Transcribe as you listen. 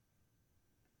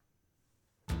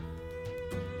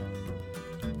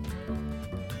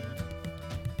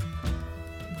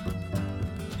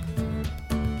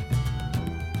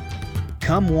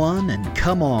come one and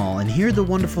come all and hear the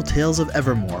wonderful tales of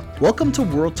Evermore. Welcome to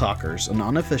World Talkers, an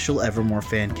unofficial Evermore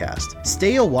fancast.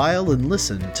 Stay a while and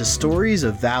listen to stories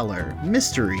of valor,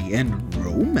 mystery, and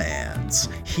romance.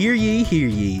 Hear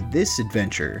ye, this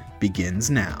adventure begins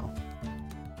now.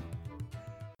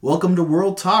 Welcome to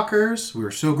World Talkers.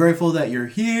 We're so grateful that you're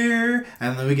here,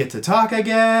 and then we get to talk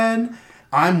again.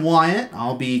 I'm Wyatt.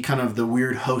 I'll be kind of the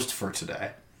weird host for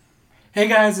today. Hey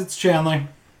guys, it's Chandler.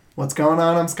 What's going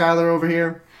on? I'm Skylar over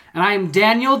here. And I'm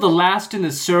Daniel, the last in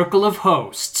the circle of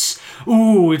hosts.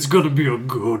 Ooh, it's gonna be a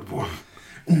good one.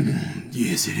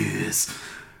 Yes, it is.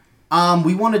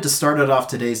 We wanted to start it off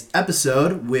today's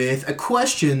episode with a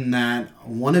question that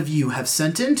one of you have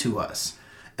sent in to us.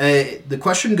 The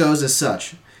question goes as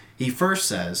such. He first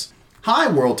says, "Hi,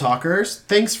 World Talkers.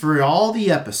 Thanks for all the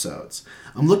episodes.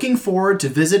 I'm looking forward to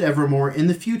visit Evermore in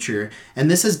the future, and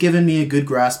this has given me a good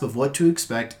grasp of what to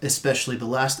expect, especially the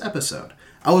last episode.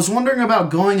 I was wondering about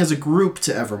going as a group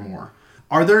to Evermore.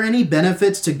 Are there any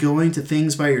benefits to going to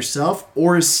things by yourself,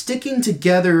 or is sticking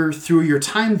together through your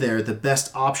time there the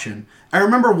best option? I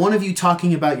remember one of you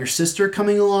talking about your sister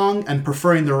coming along and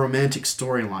preferring the romantic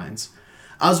storylines.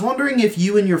 I was wondering if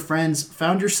you and your friends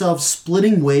found yourselves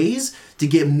splitting ways to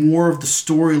get more of the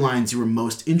storylines you were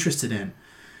most interested in.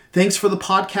 Thanks for the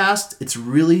podcast. It's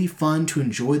really fun to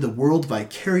enjoy the world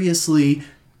vicariously.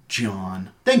 John."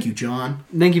 Thank you, John.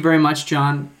 Thank you very much,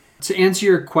 John. To answer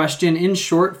your question, in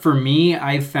short, for me,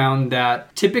 I've found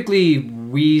that typically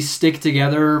we stick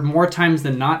together more times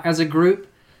than not as a group.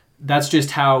 That's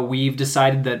just how we've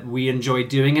decided that we enjoy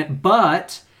doing it.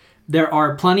 But there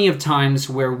are plenty of times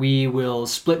where we will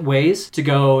split ways to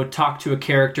go talk to a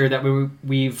character that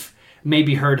we've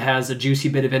maybe heard has a juicy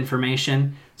bit of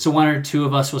information. So one or two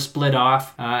of us will split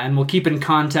off and we'll keep in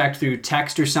contact through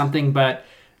text or something. But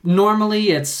normally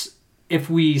it's, if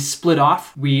we split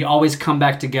off, we always come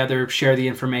back together, share the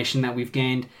information that we've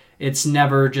gained. It's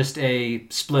never just a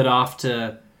split off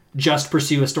to just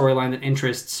pursue a storyline that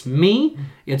interests me.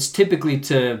 It's typically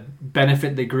to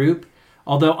benefit the group.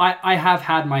 Although I have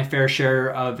had my fair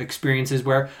share of experiences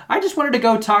where I just wanted to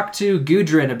go talk to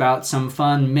Gudrun about some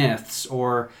fun myths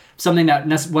or something that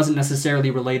wasn't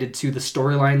necessarily related to the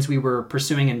storylines we were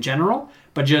pursuing in general,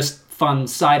 but just fun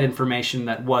side information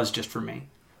that was just for me.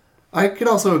 I could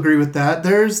also agree with that.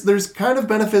 There's kind of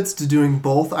benefits to doing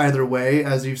both either way.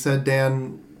 As you've said,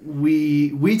 Dan,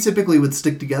 we typically would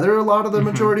stick together a lot of the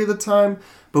majority of the time,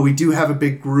 but we do have a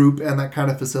big group, and that kind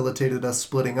of facilitated us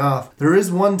splitting off. There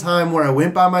is one time where I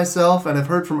went by myself, and I've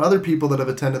heard from other people that have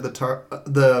attended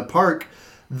the park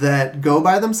that go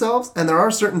by themselves, and there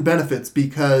are certain benefits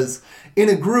because in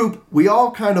a group, we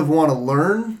all kind of want to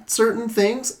learn certain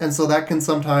things, and so that can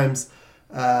sometimes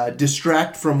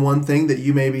distract from one thing that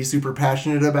you may be super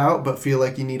passionate about, but feel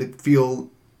like you need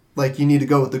to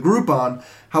go with the group on.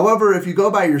 However, if you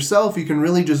go by yourself, you can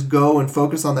really just go and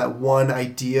focus on that one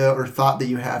idea or thought that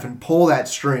you have and pull that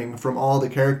string from all the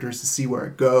characters to see where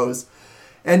it goes.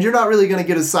 And you're not really going to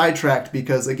get as sidetracked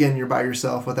because, again, you're by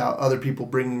yourself without other people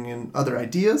bringing in other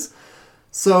ideas.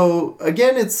 So,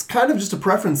 again, it's kind of just a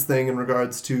preference thing in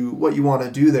regards to what you want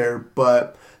to do there.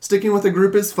 But sticking with a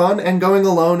group is fun, and going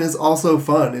alone is also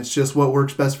fun. It's just what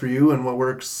works best for you and what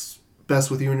works best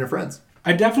with you and your friends.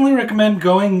 I definitely recommend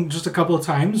going just a couple of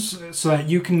times so that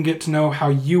you can get to know how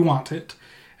you want it.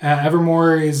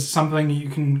 Evermore is something you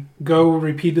can go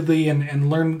repeatedly and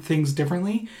learn things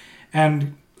differently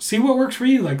and see what works for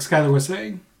you, like Skylar was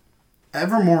saying.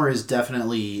 Evermore is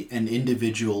definitely an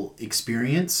individual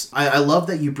experience. I love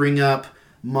that you bring up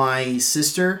my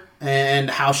sister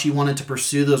and how she wanted to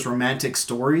pursue those romantic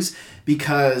stories,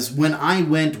 because when I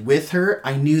went with her,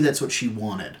 I knew that's what she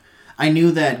wanted. I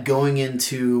knew that going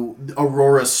into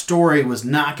Aurora's story was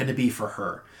not going to be for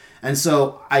her. And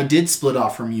so I did split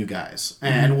off from you guys.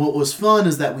 And what was fun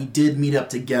is that we did meet up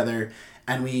together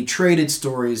and we traded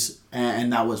stories,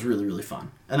 and that was really, really fun.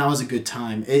 And that was a good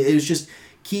time. It was just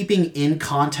keeping in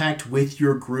contact with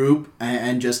your group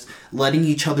and just letting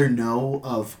each other know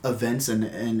of events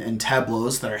and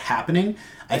tableaus that are happening,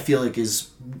 I feel like is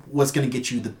what's going to get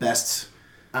you the best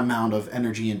amount of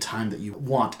energy and time that you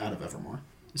want out of Evermore.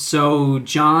 So,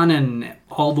 John and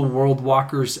all the World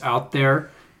Walkers out there,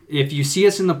 if you see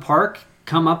us in the park,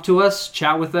 come up to us,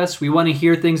 chat with us. We want to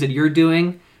hear things that you're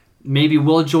doing. Maybe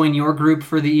we'll join your group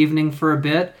for the evening for a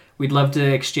bit. We'd love to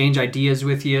exchange ideas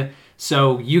with you.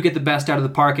 So you get the best out of the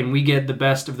park and we get the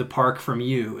best of the park from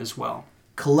you as well.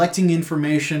 Collecting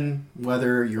information,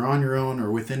 whether you're on your own or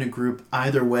within a group,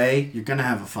 either way, you're going to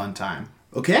have a fun time.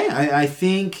 Okay, I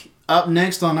think up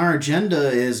next on our agenda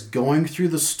is going through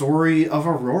the story of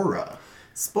Aurora.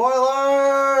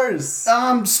 Spoilers!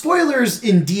 Spoilers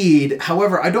indeed.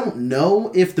 However, I don't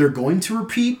know if they're going to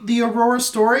repeat the Aurora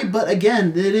story, but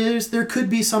again, there could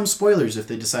be some spoilers if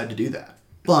they decide to do that.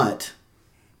 But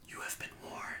you have been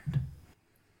warned.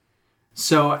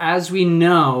 So, as we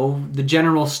know, the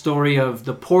general story of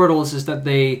the portals is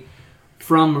that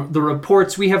from the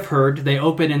reports we have heard, they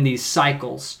open in these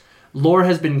cycles. Lore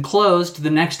has been closed. The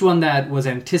next one that was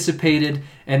anticipated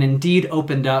and indeed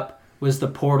opened up was the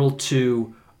portal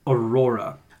to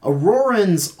Aurora.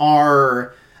 Aurorans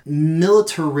are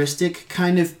militaristic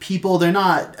kind of people. They're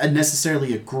not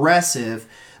necessarily aggressive,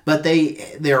 but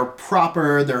they're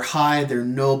proper, they're high, they're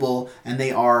noble, and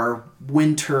they are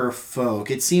winter folk.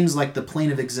 It seems like the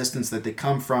plane of existence that they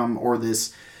come from, or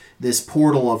this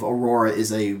portal of Aurora,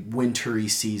 is a wintry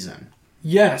season.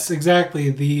 Yes, exactly.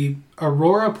 The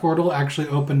Aurora portal actually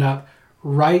opened up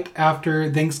right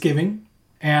after Thanksgiving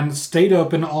and stayed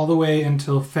open all the way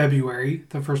until February,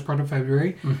 the first part of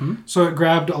February. Mm-hmm. So it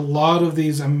grabbed a lot of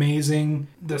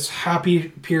this happy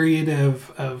period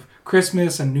of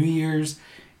Christmas and New Year's,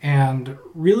 and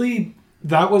really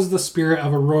that was the spirit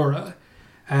of Aurora.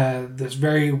 This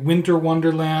very winter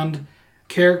wonderland,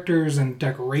 characters and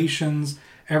decorations,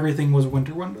 everything was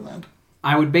winter wonderland.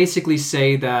 I would basically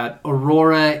say that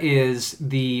Aurora is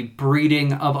the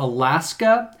breeding of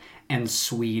Alaska and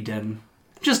Sweden.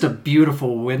 Just a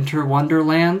beautiful winter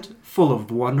wonderland full of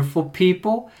wonderful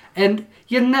people, and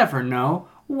you never know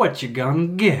what you're gonna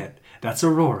get. That's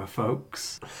Aurora,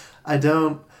 folks. I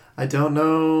don't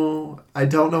know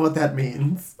what that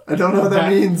means. I don't know what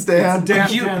that means, Dan.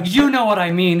 You know what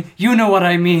I mean. You know what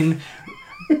I mean.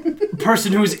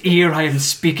 Person whose ear I am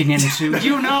speaking into.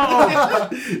 You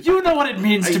know what it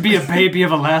means to be a baby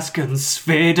of Alaska and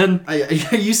Sweden. Are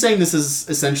you saying this is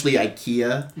essentially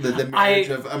IKEA? The marriage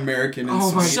of American and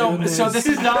Sweden? So this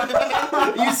is not...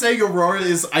 Are you saying Aurora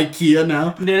is IKEA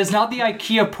now? It is not the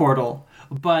IKEA portal,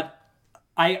 but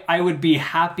I would be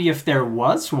happy if there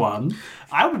was one.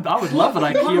 I would love an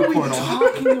IKEA portal.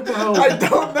 What are you talking about? I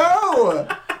don't know!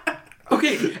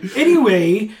 Okay,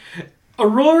 anyway,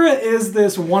 Aurora is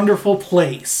this wonderful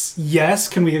place. Yes,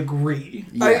 can we agree?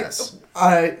 Yes.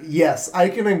 Yes, I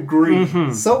can agree.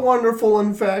 Mm-hmm. So wonderful,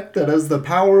 in fact, that as the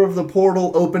power of the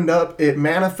portal opened up, it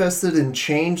manifested and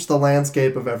changed the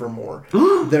landscape of Evermore.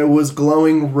 There was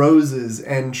glowing roses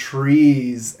and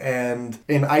trees and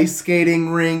an ice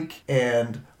skating rink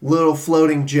and little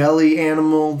floating jelly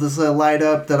animal that light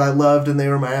up that I loved, and they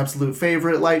were my absolute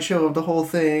favorite light show of the whole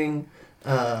thing.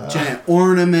 Giant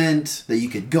ornament that you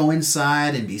could go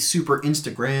inside and be super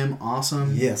Instagram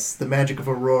awesome. Yes, the magic of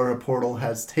Aurora Portal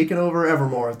has taken over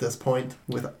Evermore at this point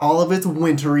with all of its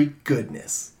wintry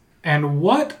goodness. And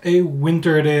what a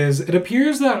winter it is. It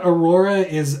appears that Aurora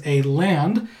is a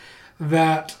land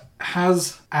that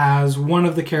has, as one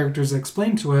of the characters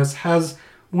explained to us, has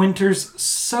winters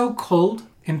so cold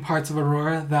in parts of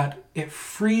Aurora that it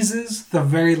freezes the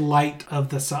very light of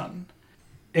the sun.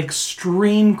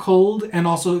 Extreme cold and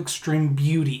also extreme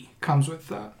beauty comes with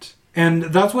that. And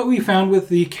that's what we found with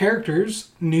the characters,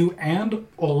 new and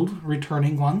old,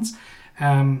 returning ones.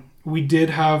 We did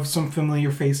have some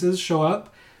familiar faces show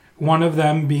up, one of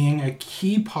them being a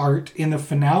key part in the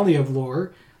finale of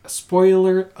Lore.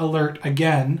 Spoiler alert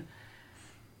again.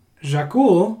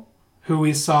 Jakul, who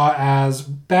we saw as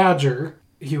Badger,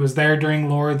 he was there during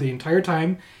Lore the entire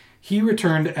time. He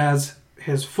returned as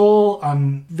his full,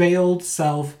 unveiled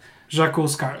self, Jakul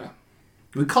Skara.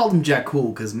 We called him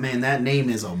Jakul because, man, that name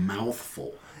is a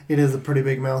mouthful. It is a pretty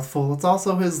big mouthful. It's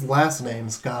also his last name,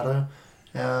 Skara.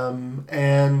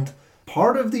 And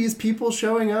part of these people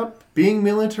showing up, being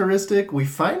militaristic, we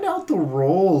find out the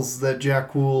roles that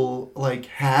Jakul,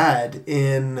 had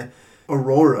in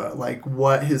Aurora,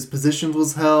 what his positions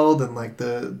was held and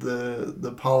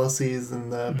the policies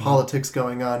and the politics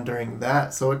going on during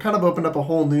that. So it kind of opened up a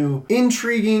whole new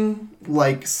intriguing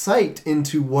sight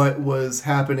into what was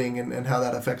happening and how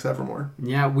that affects Evermore.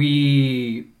 Yeah,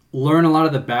 we learn a lot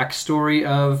of the backstory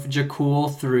of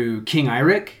Jakul through King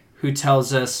Eirik, who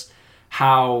tells us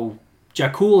how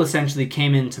Jakul essentially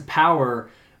came into power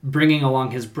bringing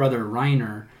along his brother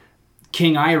Reiner.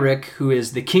 King Eirik, who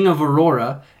is the king of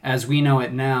Aurora, as we know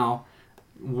it now,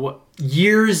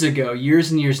 years and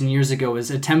years ago,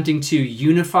 was attempting to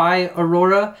unify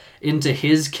Aurora into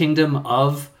his kingdom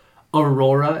of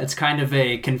Aurora. It's kind of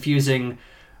a confusing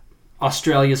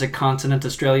Australia's a continent,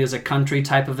 Australia's a country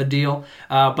type of a deal.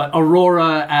 But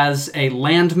Aurora as a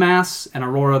landmass and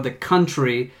Aurora the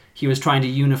country, he was trying to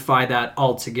unify that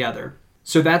all together.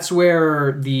 So that's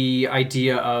where the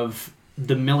idea of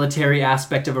the military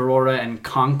aspect of Aurora and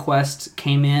conquest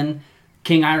came in.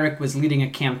 King Eirik was leading a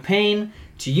campaign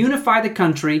to unify the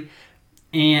country,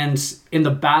 And in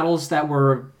the battles that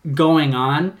were going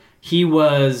on, he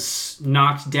was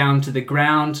knocked down to the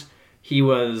ground. He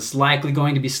was likely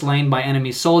going to be slain by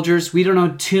enemy soldiers. We don't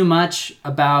know too much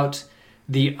about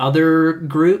the other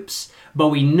groups, but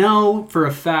we know for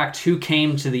a fact who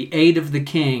came to the aid of the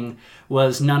king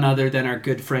was none other than our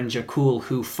good friend Jakul,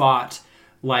 who fought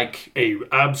like a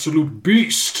absolute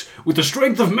beast with the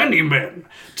strength of many men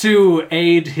to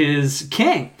aid his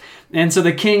king. And so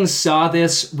the king saw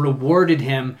this, rewarded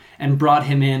him, and brought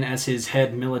him in as his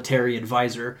head military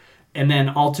advisor. And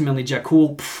then ultimately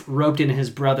Jakul roped in his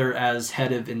brother as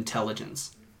head of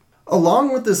intelligence.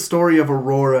 Along with this story of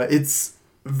Aurora, it's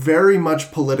very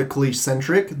much politically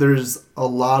centric. There's a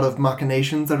lot of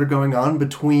machinations that are going on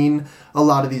between a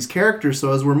lot of these characters.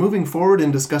 So as we're moving forward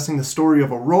in discussing the story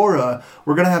of Aurora,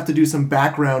 we're going to have to do some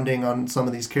backgrounding on some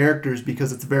of these characters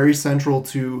because it's very central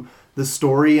to the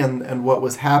story and what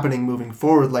was happening moving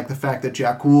forward. Like the fact that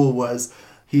Jakul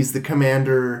he's the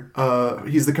commander of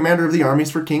the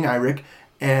armies for King Eirik,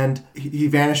 and he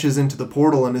vanishes into the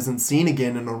portal and isn't seen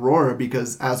again in Aurora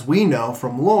because, as we know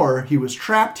from lore, he was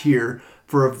trapped here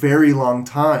for a very long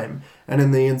time. And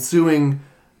in the ensuing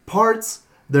parts,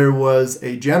 there was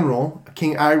a general,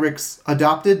 King Eirik's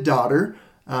adopted daughter,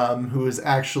 who is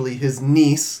actually his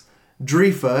niece,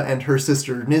 Drifa, and her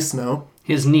sister, Nisno.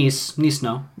 His niece,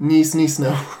 Nisno.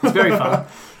 Nisno. It's very fun.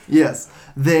 Yes.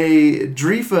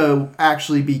 Drifa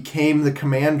actually became the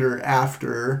commander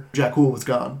after Jakul was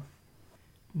gone.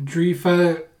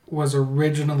 Drifa was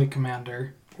originally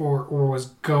commander, or was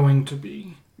going to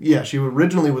be. Yeah, she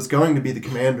originally was going to be the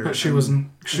commander. But she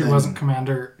wasn't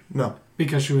commander. No.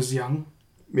 Because she was young.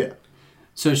 Yeah.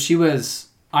 So she was...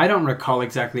 I don't recall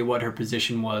exactly what her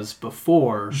position was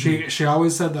before. She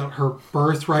always said that her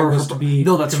birthright was to be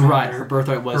No, that's commander. right. Her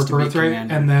birthright was to be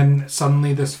commander. And then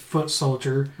suddenly this foot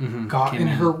soldier got in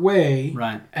her way.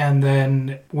 Right. And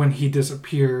then when he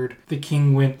disappeared, the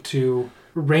king went to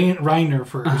Reiner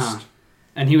first. Uh-huh.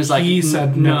 And he was like, he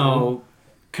said no.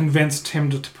 Convinced him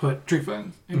to put Drifa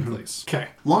in place. Okay.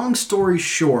 Long story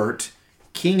short,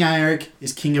 King Eirik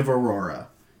is king of Aurora.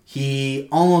 He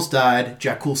almost died.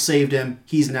 Jakul saved him.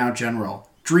 He's now general.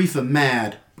 Drifa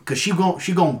mad because she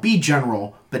gonna be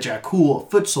general, but Jakul, a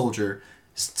foot soldier,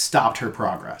 stopped her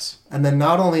progress. And then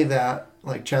not only that,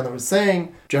 like Chandler was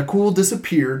saying, Jakul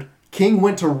disappeared. King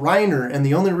went to Reiner, and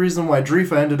the only reason why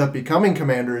Drifa ended up becoming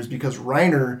commander is because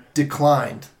Reiner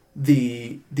declined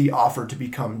the offer to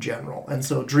become general, and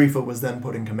so Drifa was then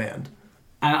put in command.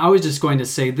 And I was just going to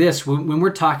say this: when we're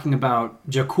talking about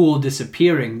Jakul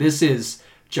disappearing, this is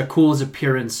Jakul's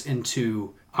appearance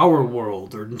into our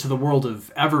world, or into the world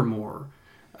of Evermore.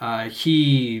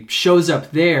 He shows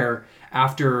up there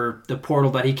after the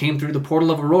portal that he came through, the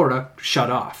portal of Aurora, shut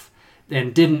off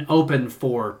and didn't open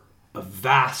for a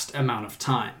vast amount of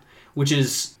time, which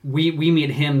is, we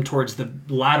meet him towards the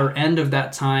latter end of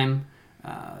that time.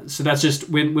 So that's just,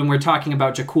 when we're talking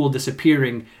about Jakul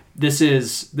disappearing, this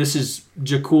is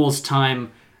Jakul's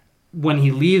time when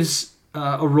he leaves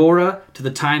Aurora to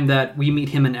the time that we meet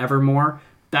him in Evermore.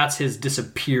 That's his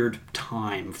disappeared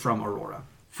time from Aurora.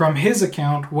 From his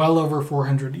account, well over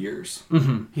 400 years.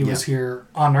 Mm-hmm. He was here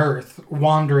on Earth,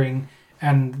 wandering,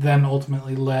 and then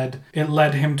ultimately led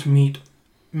him to meet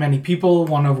many people,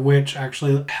 one of which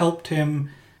actually helped him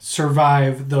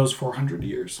survive those 400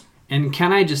 years. And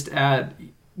can I just add,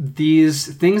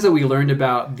 these things that we learned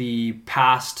about the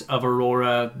past of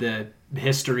Aurora, the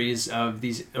histories of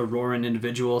these Auroran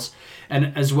individuals,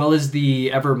 and as well as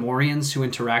the Evermorians who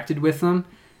interacted with them,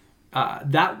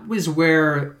 that was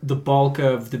where the bulk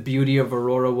of the beauty of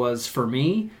Aurora was for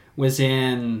me, was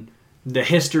in the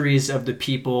histories of the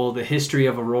people, the history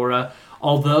of Aurora.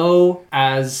 Although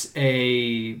as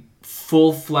a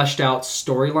full fleshed out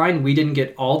storyline, we didn't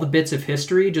get all the bits of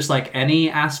history, just like any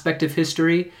aspect of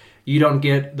history, you don't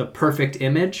get the perfect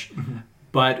image. Mm-hmm.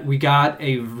 But we got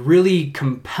a really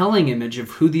compelling image of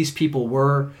who these people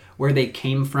were, where they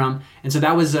came from. And so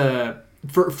that was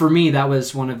for me, that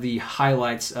was one of the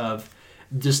highlights of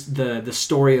just the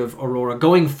story of Aurora.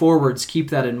 Going forwards, keep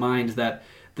that in mind, that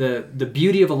the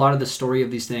beauty of a lot of the story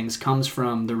of these things comes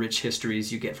from the rich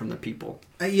histories you get from the people.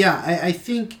 I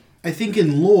think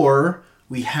in lore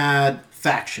we had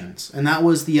factions, and that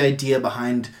was the idea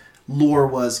behind lore.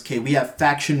 Was, okay, we have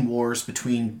faction wars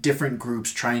between different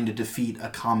groups trying to defeat a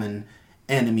common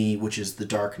enemy, which is the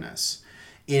darkness.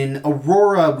 In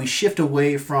Aurora, we shift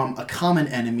away from a common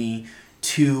enemy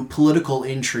to political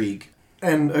intrigue.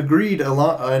 And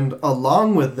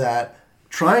along with that,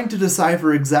 trying to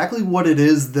decipher exactly what it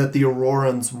is that the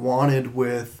Aurorans wanted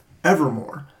with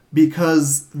Evermore.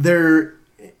 Because their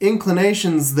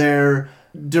inclinations, their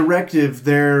directive,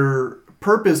 their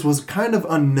purpose was kind of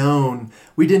unknown.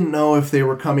 We didn't know if they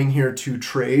were coming here to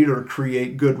trade or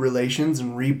create good relations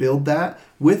and rebuild that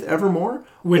with Evermore.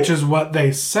 Which is what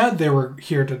they said they were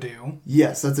here to do.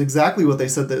 Yes, that's exactly what they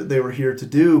said that they were here to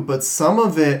do, but some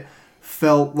of it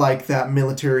felt like that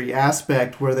military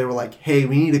aspect where they were like, hey,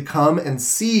 we need to come and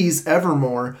seize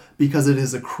Evermore because it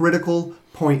is a critical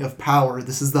point of power.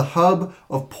 This is the hub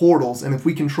of portals, and if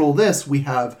we control this, we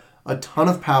have a ton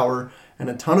of power and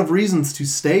a ton of reasons to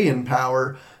stay in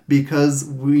power because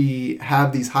we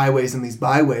have these highways and these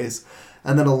byways.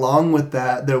 And then along with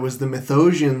that, there was the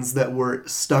Mythosians that were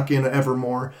stuck in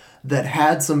Evermore that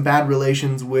had some bad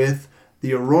relations with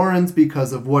the Aurorans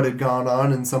because of what had gone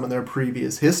on in some of their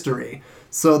previous history.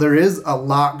 So there is a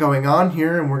lot going on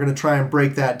here, and we're going to try and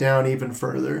break that down even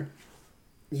further.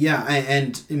 Yeah,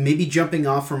 and maybe jumping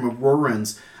off from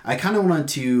Aurorans, I kind of wanted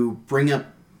to bring up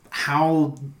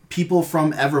how people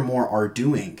from Evermore are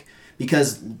doing.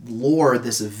 Because lore,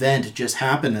 this event just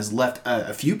happened, has left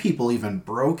a few people even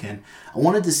broken. I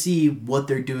wanted to see what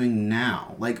they're doing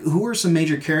now. Like, who are some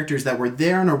major characters that were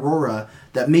there in Aurora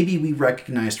that maybe we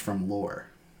recognized from lore?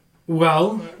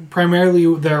 Well,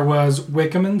 primarily there was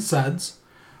Wickham and Suds.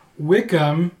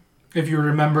 Wickham, if you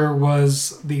remember,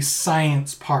 was the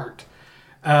science part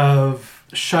of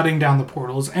shutting down the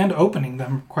portals and opening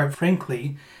them, quite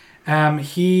frankly.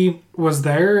 He was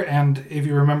there, and if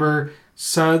you remember,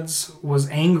 Suds was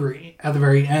angry at the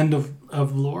very end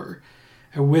of lore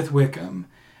with Wickham.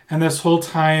 And this whole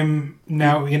time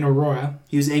now in Aurora...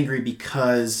 He was angry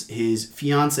because his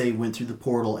fiancée went through the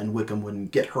portal and Wickham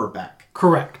wouldn't get her back.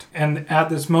 Correct. And at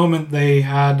this moment, they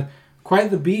had quite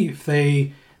the beef.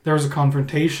 There was a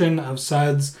confrontation of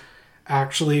Suds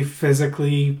actually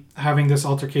physically having this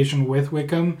altercation with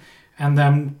Wickham and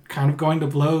them kind of going to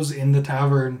blows in the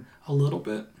tavern a little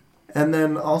bit. And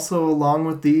then also along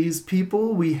with these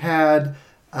people, we had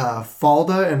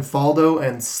Falda and Faldo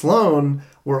and Sloane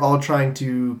were all trying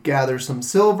to gather some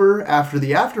silver after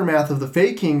the aftermath of the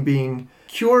Fae King being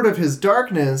cured of his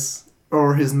darkness,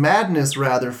 or his madness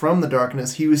rather, from the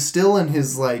darkness. He was still in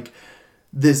his, like,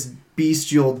 this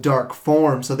bestial dark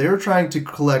form. So they were trying to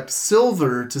collect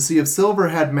silver to see if silver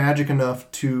had magic enough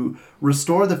to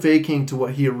restore the Fae King to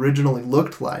what he originally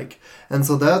looked like. And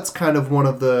so that's kind of one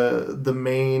of the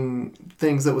main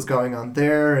things that was going on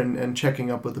there, and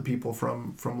checking up with the people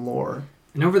from lore.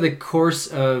 And over the course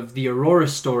of the Aurora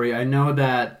story, I know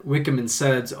that Wickham and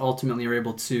Suds ultimately are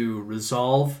able to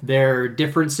resolve their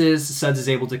differences. Suds is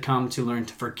able to come to learn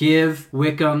to forgive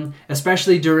Wickham,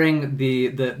 especially during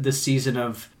the season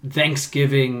of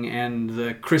Thanksgiving and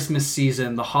the Christmas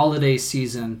season, the holiday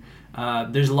season.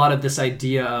 There's a lot of this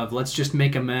idea of let's just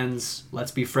make amends,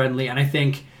 let's be friendly. And I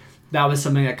think that was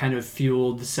something that kind of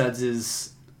fueled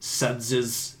Suds'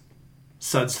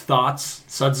 thoughts.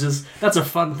 That's a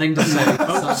fun thing to say.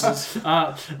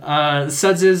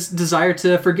 Suds' desire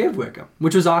to forgive Wickham,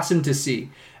 which was awesome to see.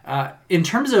 In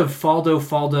terms of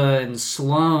Falda, and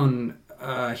Sloane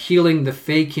healing the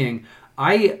Fae King,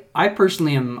 I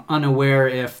personally am unaware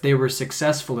if they were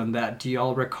successful in that. Do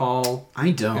y'all recall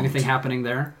I don't. anything happening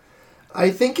there?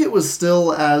 I think it was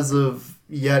still as of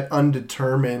yet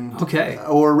undetermined. Okay.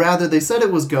 Or rather, they said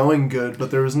it was going good,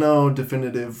 but there was no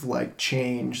definitive, like,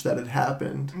 change that had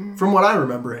happened. From what I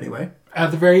remember, anyway.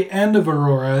 At the very end of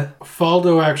Aurora,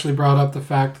 Faldo actually brought up the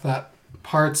fact that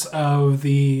parts of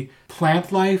the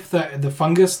plant life, the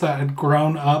fungus that had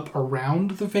grown up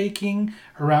around the Fae King,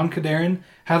 around Kadarin,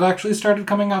 had actually started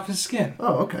coming off his skin.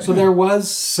 Oh, okay. So there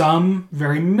was some,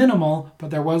 very minimal, but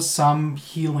there was some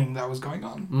healing that was going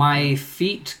on. My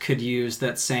feet could use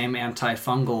that same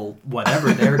antifungal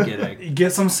whatever they're getting.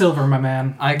 Get some silver, my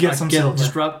man. Get some silver.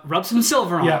 Just rub some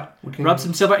silver on Yeah. it. Rub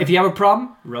some silver. If you have a problem,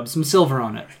 rub some silver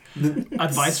on it.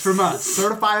 Advice from us.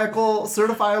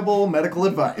 Certifiable medical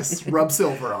advice. Rub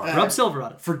silver on it. Rub silver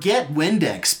on it. Forget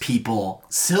Windex, people.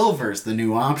 Silver's the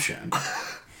new option.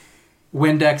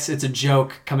 Windex, it's a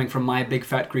joke coming from My Big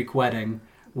Fat Greek Wedding,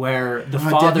 where the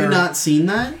father... Have you not seen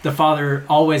that? The father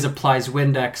always applies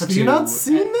Windex to... Have you not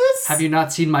seen this? Have you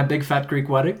not seen My Big Fat Greek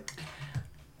Wedding?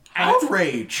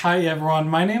 Outrage! Hi, everyone.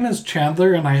 My name is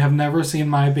Chandler, and I have never seen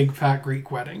My Big Fat Greek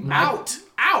Wedding. Out!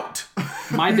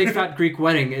 My Big Fat Greek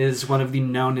Wedding is one of the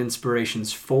known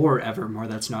inspirations for Evermore.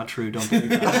 That's not true. Don't believe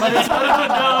that. But it's one of the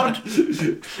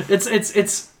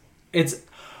known.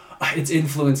 Its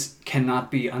influence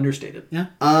cannot be understated. Yeah.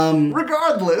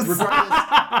 Regardless.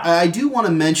 I do want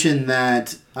to mention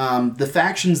that the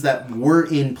factions that were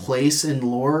in place in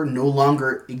lore no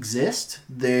longer exist.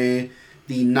 The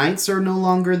Knights are no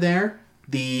longer there.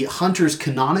 The Hunters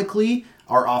canonically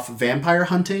are off vampire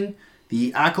hunting.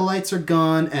 The Acolytes are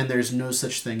gone, and there's no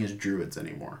such thing as Druids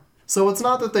anymore. So it's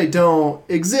not that they don't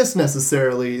exist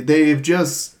necessarily. They've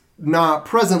just not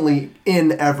presently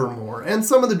in Evermore. And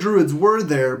some of the druids were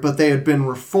there, but they had been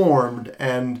reformed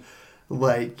and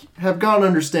have gone to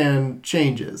understand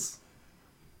changes.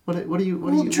 What are you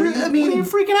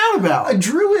freaking out about? A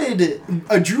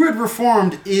druid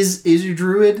reformed is a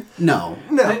druid? No.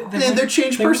 They're a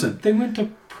changed person. They went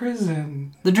to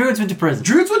prison. The druids went to prison.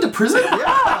 Druids went to prison? Yeah.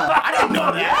 I didn't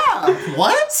know that. Yeah.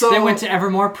 What? So they went to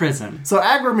Evermore prison. So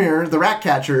Agramir, the rat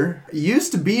catcher,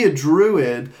 used to be a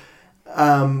druid,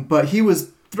 but he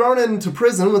was thrown into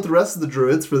prison with the rest of the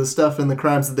druids for the stuff and the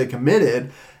crimes that they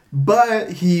committed.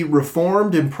 But he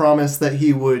reformed and promised that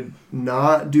he would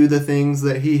not do the things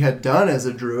that he had done as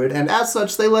a druid, and as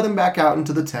such, they let him back out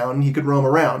into the town and he could roam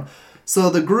around. So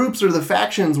the groups or the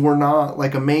factions were not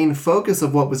like a main focus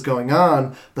of what was going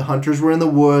on. The hunters were in the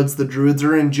woods, the druids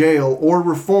are in jail or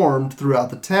reformed throughout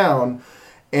the town,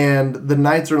 and the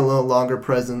knights are no longer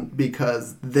present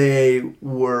because they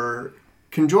were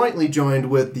conjointly joined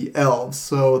with the elves,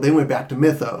 so they went back to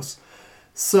Mythos.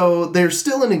 So they're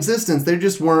still in existence, they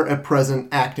just weren't a present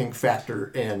acting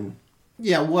factor in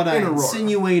what I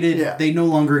insinuated, yeah. They no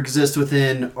longer exist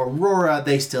within Aurora.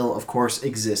 They still, of course,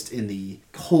 exist in the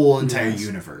whole entire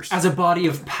universe. As a body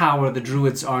of power, the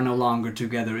druids are no longer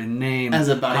together in name. As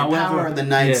a body of power, the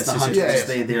knights, the hunters,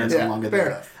 they're no longer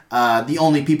there. The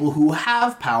only people who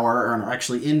have power, or are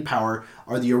actually in power,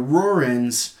 are the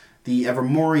Aurorans, the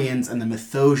Evermorians, and the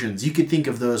Mythosians. You could think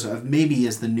of those maybe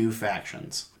as the new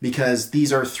factions. Because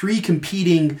these are three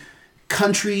competing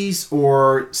countries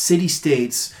or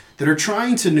city-states that are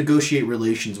trying to negotiate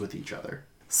relations with each other.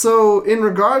 So, in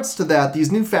regards to that,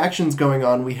 these new factions going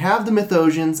on, we have the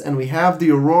Mythosians and we have the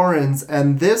Aurorans,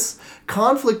 and this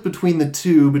conflict between the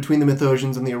two, between the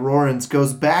Mythosians and the Aurorans,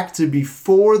 goes back to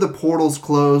before the portals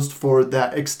closed for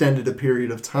that extended a period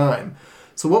of time.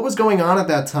 So what was going on at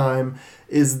that time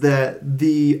is that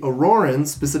the Aurorans,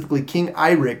 specifically King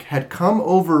Eirik, had come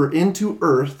over into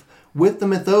Earth with the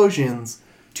Mythosians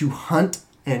to hunt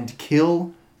and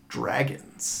kill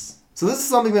dragons. So this is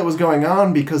something that was going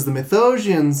on because the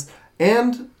Mythosians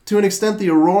and, to an extent, the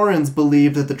Aurorans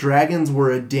believed that the dragons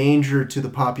were a danger to the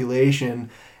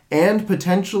population, and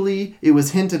potentially it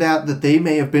was hinted at that they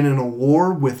may have been in a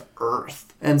war with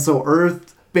Earth. And so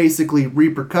Earth, basically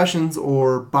repercussions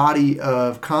or body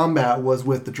of combat was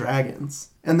with the dragons.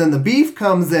 And then the beef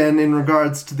comes in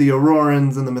regards to the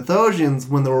Aurorans and the Mythosians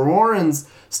when the Aurorans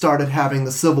started having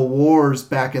the civil wars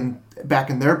back in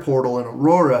their portal in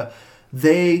Aurora.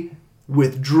 They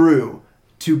withdrew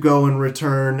to go and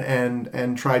return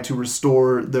and try to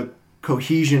restore the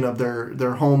cohesion of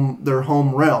their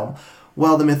home realm.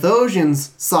 While the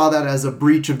Mythosians saw that as a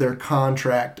breach of their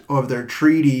contract, of their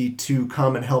treaty to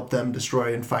come and help them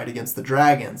destroy and fight against the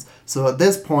dragons. So at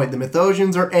this point, the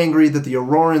Mythosians are angry that the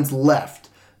Aurorans left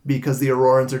because the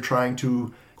Aurorans are trying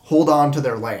to hold on to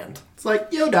their land. It's like,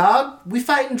 yo dog, we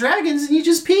fighting dragons and you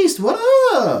just peaced. What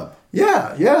up?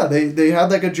 Yeah. They had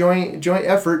like a joint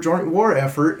war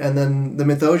effort, and then the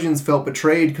Mythosians felt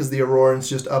betrayed because the Aurorans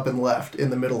just up and left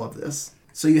in the middle of this.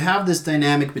 So you have this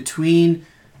dynamic between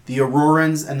the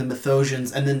Aurorans and the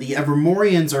Mythosians, and then the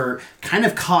Evermorians are kind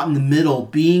of caught in the middle,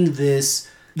 being this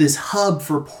hub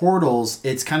for portals.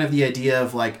 It's kind of the idea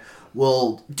of like,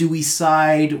 well, do we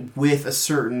side with the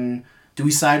Aurorans?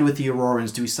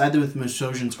 Do we side with the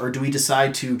Mythosians? Or do we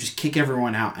decide to just kick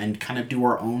everyone out and kind of do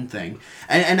our own thing?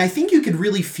 And I think you could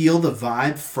really feel the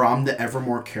vibe from the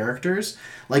Evermore characters.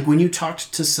 Like when you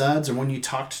talked to Suds or when you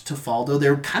talked to Faldo,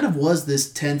 there kind of was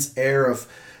this tense air of,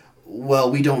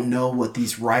 well, we don't know what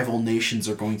these rival nations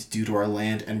are going to do to our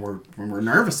land, and we're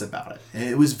nervous about it.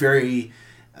 It was very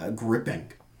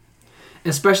gripping.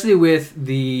 Especially with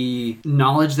the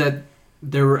knowledge that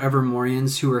there were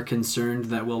Evermorians who were concerned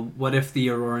that, well, what if the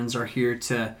Aurorans are here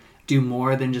to do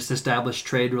more than just establish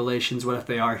trade relations? What if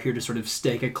they are here to sort of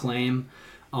stake a claim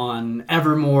on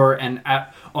Evermore and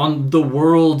on the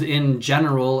world in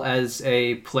general as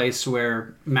a place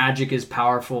where magic is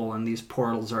powerful and these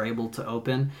portals are able to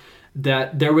open?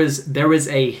 That there was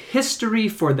a history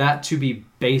for that to be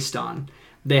based on.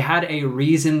 They had a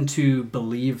reason to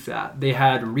believe that. They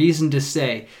had reason to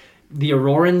say, the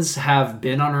Aurorans have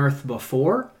been on Earth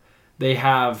before. They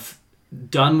have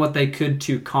done what they could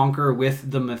to conquer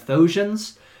with the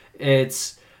Mythosians.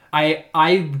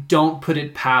 I don't put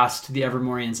it past the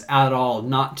Evermorians at all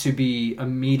not to be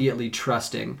immediately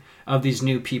trusting of these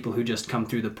new people who just come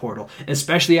through the portal,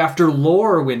 especially after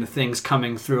lore when things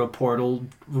coming through a portal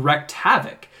wreaked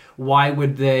havoc. Why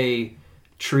would they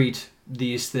treat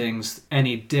these things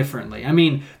any differently? I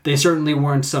mean, they certainly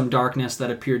weren't some darkness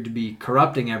that appeared to be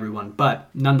corrupting everyone, but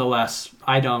nonetheless,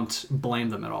 I don't blame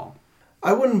them at all.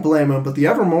 I wouldn't blame him, but the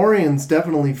Evermorians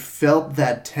definitely felt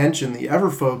that tension, the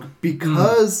Everfolk,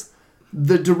 because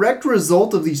the direct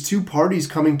result of these two parties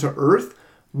coming to Earth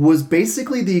was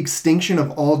basically the extinction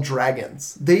of all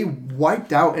dragons. They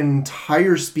wiped out an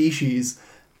entire species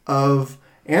of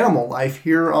animal life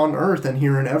here on Earth and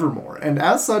here in Evermore. And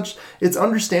as such, it's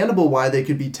understandable why they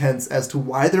could be tense as to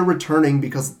why they're returning,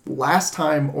 because last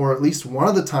time, or at least one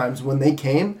of the times when they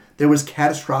came, there was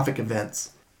catastrophic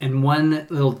events. And one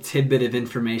little tidbit of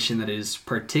information that is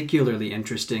particularly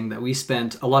interesting that we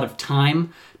spent a lot of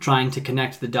time trying to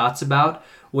connect the dots about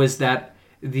was that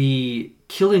the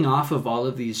killing off of all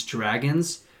of these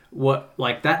dragons,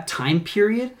 that time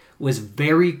period was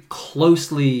very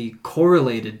closely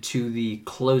correlated to the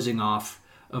closing off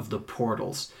of the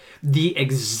portals. The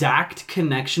exact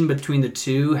connection between the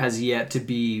two has yet to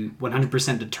be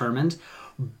 100% determined,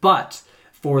 but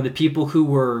for the people who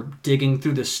were digging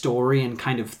through the story and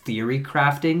kind of theory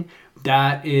crafting,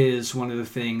 that is one of the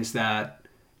things that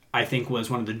I think was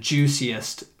one of the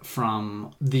juiciest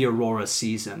from the Aurora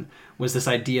season, was this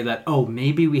idea that,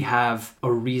 maybe we have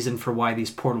a reason for why these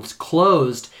portals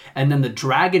closed, and then the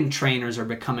dragon trainers are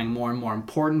becoming more and more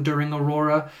important during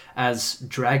Aurora as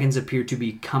dragons appear to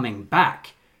be coming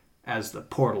back, as the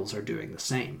portals are doing the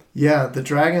same. Yeah, the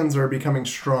dragons are becoming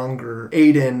stronger.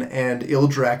 Aiden and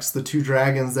Ildrax, the two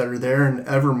dragons that are there in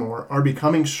Evermore, are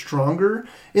becoming stronger.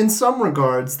 In some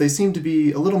regards, they seem to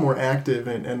be a little more active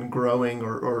and growing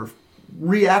or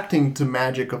reacting to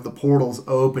magic of the portals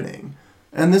opening.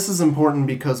 And this is important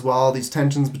because while these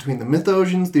tensions between the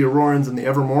Mythosians, the Aurorans, and the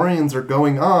Evermorians are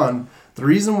going on, the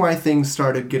reason why things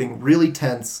started getting really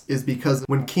tense is because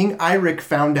when King Eirik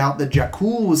found out that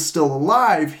Jakul was still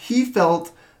alive, he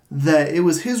felt that it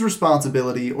was his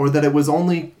responsibility, or that it was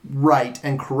only right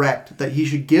and correct, that he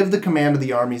should give the command of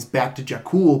the armies back to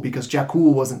Jakul because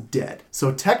Jakul wasn't dead.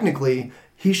 So technically,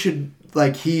 he should,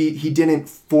 he didn't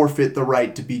forfeit the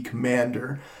right to be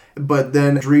commander. But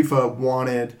then Drifa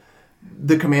wanted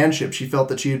the command ship. She felt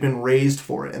that she had been raised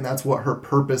for it, and that's what her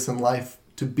purpose in life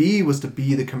was to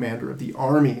be the commander of the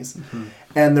armies. Mm-hmm.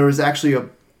 And there was actually a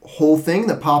whole thing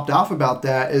that popped off about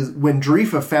that is when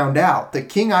Drifa found out that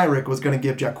King Eirik was going to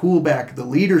give Jakul back the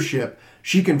leadership,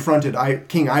 she confronted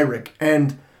King Eirik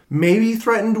and maybe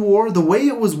threatened war. The way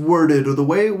it was worded, or the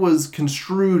way it was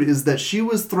construed, is that she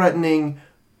was threatening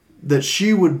that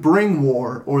she would bring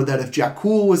war, or that if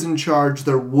Jakul was in charge,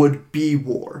 there would be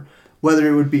war. Whether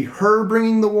it would be her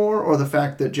bringing the war, or the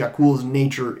fact that Jakul's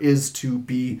nature is to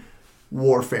be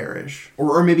warfare-ish.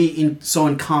 Or maybe so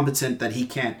incompetent that he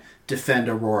can't defend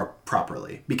Aurora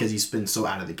properly because he's been so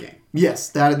out of the game. Yes,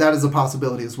 that is a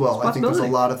possibility as well. I think there's a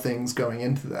lot of things going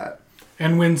into that.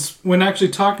 And when actually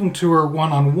talking to her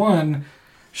one-on-one,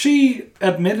 she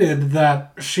admitted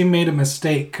that she made a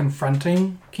mistake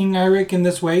confronting King Eirik in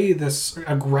this way, this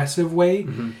aggressive way.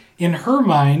 Mm-hmm. In her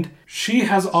mind, she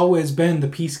has always been the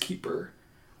peacekeeper,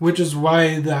 which is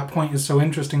why that point is so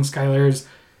interesting, Skylar, is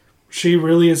she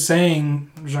really is saying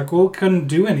Jakul couldn't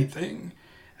do anything.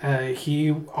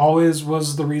 He always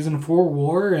was the reason for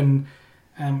war, and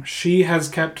she has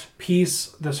kept peace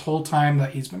this whole time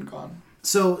that he's been gone.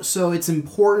 So it's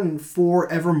important for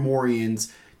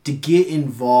Evermorians to get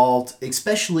involved,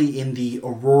 especially in the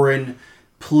Auroran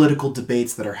political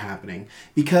debates that are happening,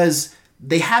 because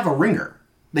they have a ringer.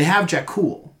 They have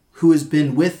Jakul, who has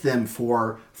been with them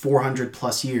for 400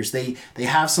 plus years. They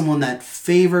have someone that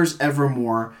favors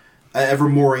Evermorians,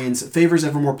 favors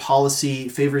Evermore policy,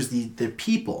 favors the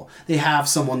people. They have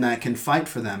someone that can fight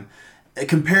for them.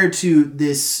 Compared to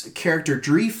this character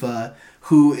Drifa,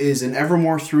 who is an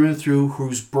Evermore through and through,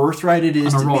 whose birthright it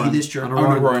is to be this general.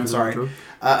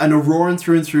 An Auroran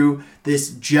through and through,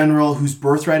 this general whose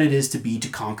birthright it is to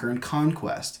conquer and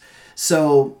conquest.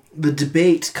 So the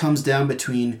debate comes down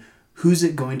between who's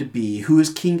it going to be? Who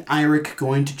is King Eirik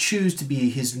going to choose to be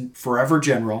his forever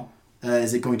general?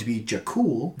 Is it going to be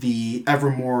Jakul, the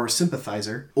Evermore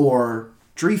sympathizer, or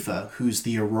Drifa, who's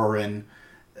the Auroran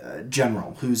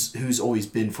general, who's always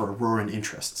been for Auroran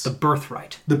interests? The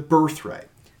birthright.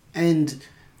 And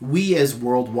we as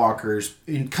World Walkers,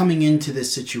 in coming into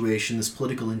this situation, this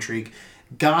political intrigue,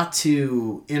 got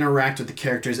to interact with the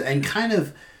characters and kind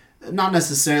of not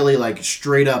necessarily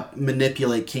straight up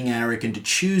manipulate King Eirik into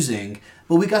choosing,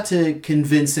 but we got to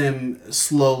convince him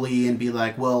slowly and be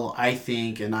like, well, I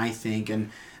think,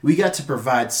 and we got to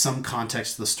provide some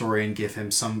context to the story and give him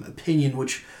some opinion,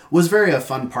 which was very a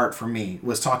fun part for me,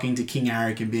 was talking to King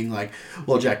Eirik and being like,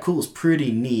 well, Jakul's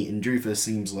pretty neat, and Drifa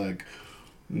seems like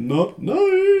not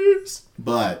nice.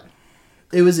 But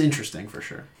it was interesting for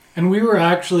sure. And we were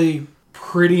actually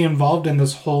pretty involved in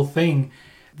this whole thing.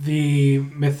 The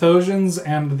Mythosians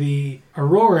and the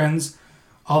Aurorans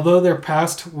although their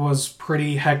past was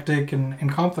pretty hectic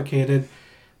and complicated,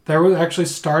 there was actually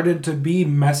started to be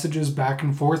messages back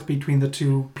and forth between the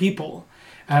two people,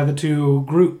 the two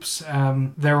groups.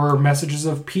 There were messages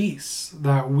of peace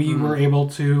that we were able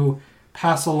to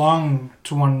pass along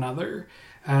to one another.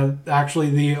 Actually,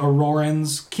 the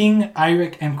Aurorans, King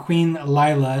Eirik and Queen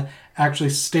Lila, actually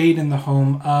stayed in the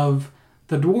home of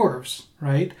the dwarves,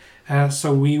 right?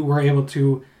 So we were able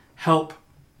to help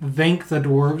thank the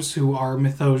dwarves, who are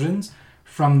Mythosians,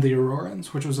 from the Aurorans,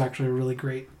 which was actually a really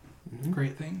great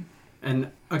thing.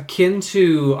 And akin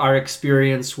to our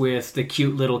experience with the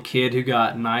cute little kid who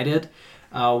got knighted,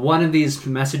 one of these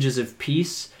messages of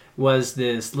peace was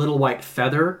this little white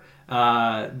feather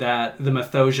that the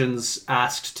Mythosians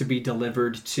asked to be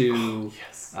delivered to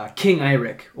King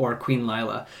Eirik or Queen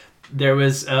Lila. There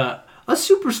was a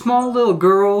super small little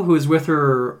girl who was with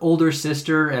her older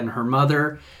sister and her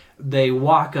mother. They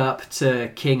walk up to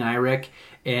King Eirik,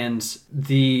 and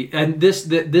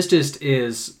this just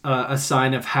is a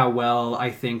sign of how well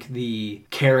I think the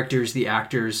characters, the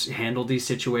actors, handled these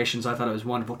situations. I thought it was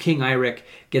wonderful. King Eirik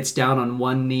gets down on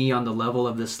one knee on the level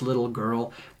of this little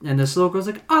girl, and this little girl's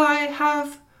like, "I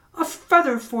have a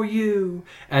feather for you,"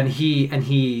 and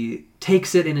he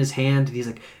takes it in his hand, and he's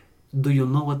like, "Do you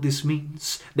know what this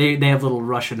means?" They have little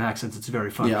Russian accents. It's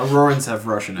very fun. Yeah, Aurorans have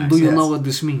Russian accents. "Do you know what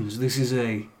this means? This is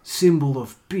a symbol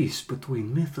of peace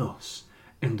between Mythos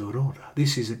and Aurora.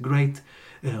 This is a great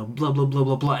blah, blah, blah,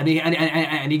 blah, blah."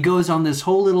 And he goes on this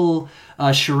whole little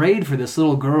charade for this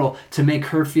little girl to make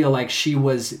her feel like she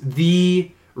was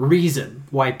the reason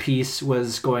why peace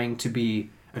was going to be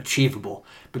achievable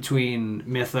between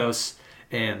Mythos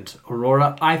and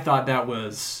Aurora. I thought that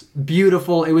was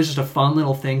beautiful. It was just a fun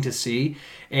little thing to see.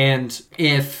 And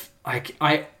if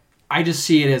I just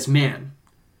see it as, man,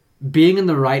 being in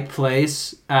the right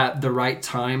place at the right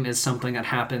time is something that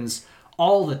happens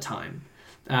all the time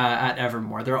at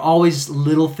Evermore. There are always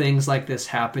little things like this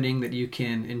happening that you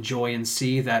can enjoy and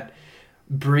see that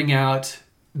bring out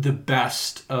the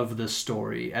best of the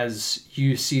story, as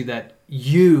you see that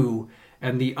you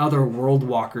and the other world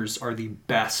walkers are the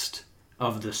best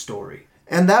of the story.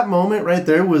 And that moment right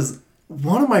there was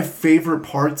one of my favorite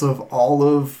parts of all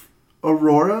of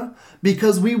Aurora,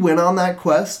 because we went on that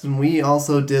quest and we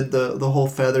also did the whole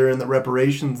feather and the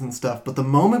reparations and stuff. But the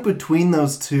moment between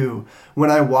those two,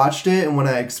 when I watched it and when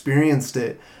I experienced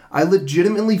it, I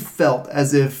legitimately felt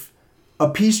as if a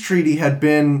peace treaty had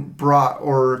been brought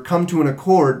or come to an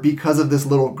accord because of this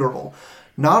little girl.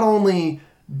 Not only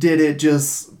did it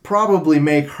just probably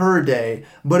make her day,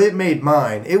 but it made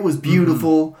mine. It was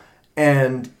beautiful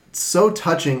and so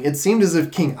touching. It seemed as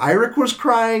if King Eirik was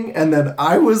crying, and then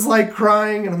I was like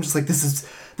crying, and I'm just like, this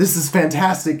is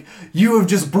fantastic. You have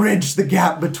just bridged the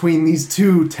gap between these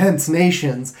two tense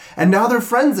nations, and now they're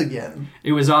friends again.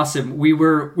 It was awesome. We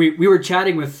were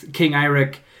chatting with King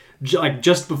Eirik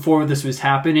just before this was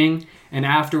happening, and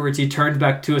afterwards he turned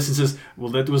back to us and says,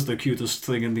 "Well, that was the cutest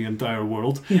thing in the entire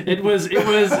world." It was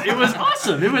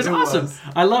awesome. It was awesome.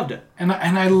 I loved it. And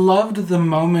I loved the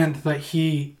moment that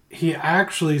he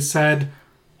actually said,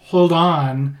 "Hold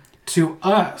on," to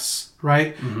us,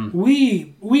 right? Mm-hmm.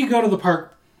 We go to the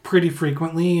park pretty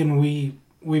frequently, and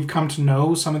we've come to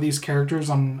know some of these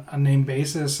characters on a name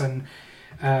basis, and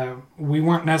we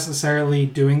weren't necessarily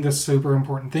doing this super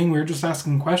important thing. We were just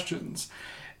asking questions.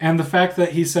 And the fact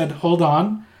that he said, "Hold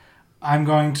on, I'm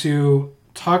going to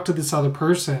talk to this other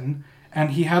person,"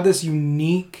 and he had this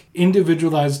unique,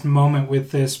 individualized moment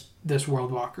with this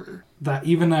World Walker, that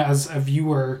even as a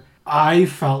viewer, I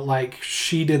felt like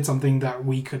she did something that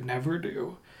we could never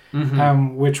do,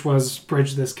 which was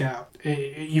bridge this gap.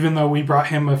 Even though we brought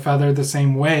him a feather the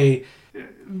same way,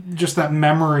 just that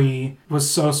memory was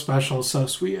so special, so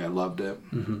sweet. I loved it.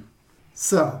 Mm-hmm.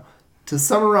 So, to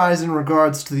summarize in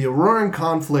regards to the Auroran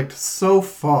conflict so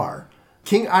far,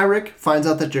 King Eirik finds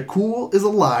out that Jakul is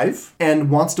alive and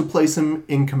wants to place him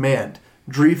in command.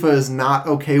 Drifa is not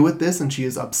okay with this, and she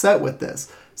is upset with this.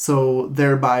 So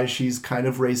thereby she's kind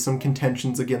of raised some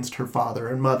contentions against her father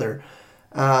and mother.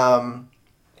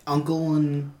 Uncle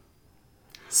and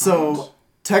so aunt.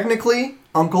 Technically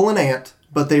uncle and aunt,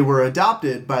 but they were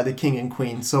adopted by the king and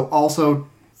queen, so also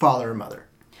father and mother.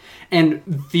 And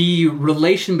the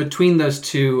relation between those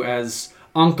two as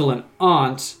uncle and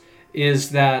aunt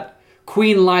is that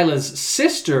Queen Lila's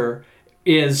sister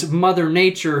is Mother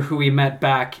Nature, who we met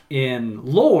back in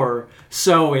lore,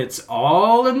 so it's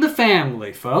all in the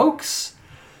family, folks.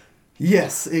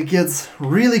 Yes, it gets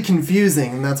really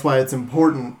confusing, and that's why it's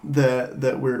important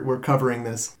that we're covering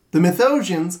this. The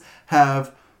Mythosians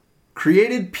have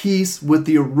created peace with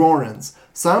the Aurorans,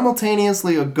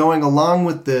 Simultaneously going along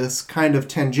with this, kind of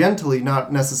tangentially,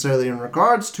 not necessarily in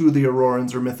regards to the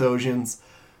Aurorans or Mythosians,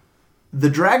 the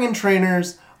dragon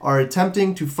trainers are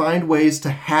attempting to find ways to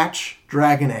hatch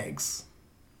dragon eggs.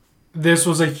 This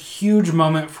was a huge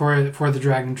moment for the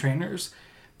dragon trainers.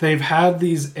 They've had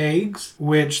these eggs,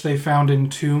 which they found in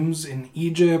tombs in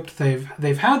Egypt.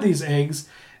 They've had these eggs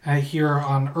here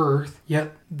on Earth,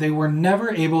 yet they were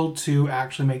never able to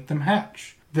actually make them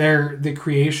hatch. The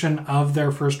creation of their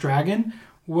first dragon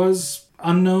was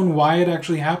unknown why it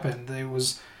actually happened. It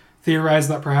was theorized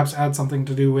that perhaps it had something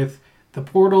to do with the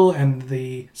portal and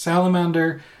the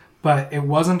salamander, but it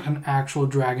wasn't an actual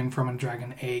dragon from a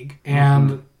dragon egg.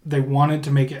 And they wanted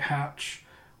to make it hatch,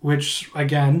 which,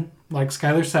 again, like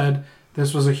Skylar said,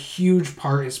 this was a huge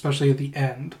part, especially at the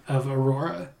end of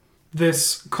Aurora.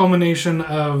 This culmination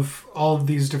of all of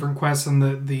these different quests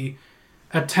and the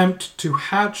attempt to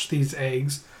hatch these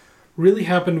eggs really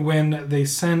happened when they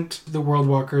sent the World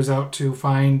Walkers out to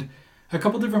find a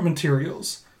couple different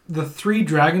materials. The 3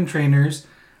 dragon trainers,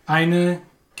 Aina,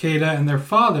 Keda, and their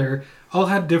father, all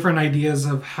had different ideas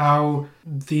of how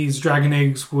these dragon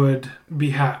eggs would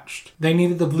be hatched. They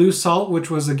needed the blue salt, which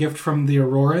was a gift from the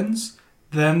Aurorans.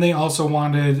 Then they also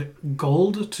wanted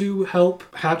gold to help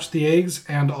hatch the eggs,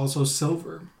 and also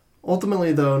silver.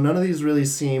 Ultimately, though, none of these really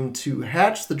seem to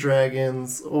hatch the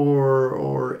dragons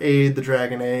or aid the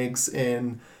dragon eggs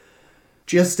in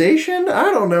gestation. I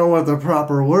don't know what the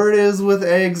proper word is with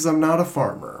eggs. I'm not a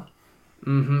farmer.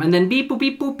 And then beep, boop,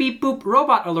 beep, boop, beep, boop,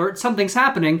 robot alert, something's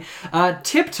happening.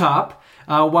 Tip Top,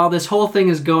 while this whole thing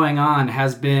is going on,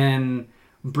 has been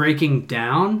breaking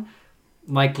down,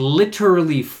 like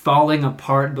literally falling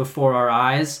apart before our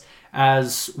eyes.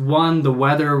 As one, the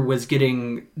weather was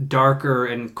getting darker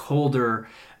and colder,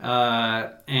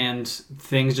 and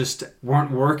things just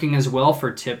weren't working as well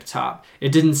for Tip Top.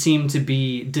 It didn't seem to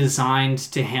be designed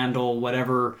to handle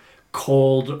whatever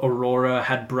cold Aurora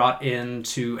had brought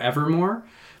into Evermore.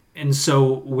 And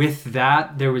so with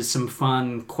that, there was some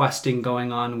fun questing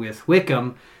going on with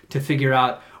Wickham to figure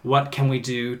out what can we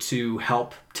do to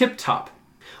help Tip Top.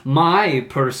 My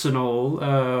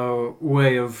personal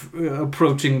way of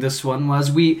approaching this one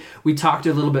was we talked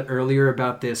a little bit earlier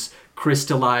about this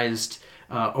crystallized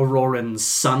Auroran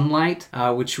sunlight,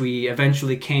 which we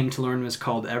eventually came to learn was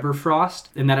called Everfrost,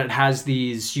 and that it has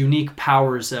these unique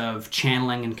powers of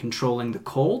channeling and controlling the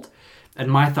cold.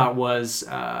 And my thought was,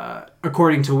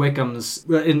 according to Wickham's,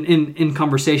 in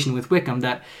conversation with Wickham,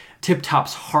 that Tip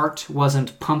Top's heart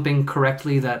wasn't pumping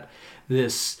correctly, that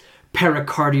this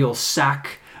pericardial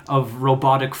sac of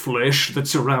robotic flesh that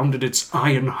surrounded its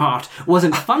iron heart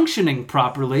wasn't functioning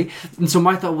properly. And so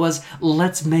my thought was,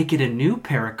 let's make it a new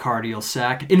pericardial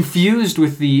sac infused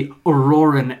with the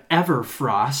Auroran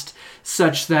Everfrost,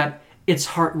 such that its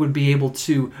heart would be able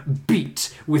to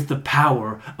beat with the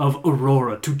power of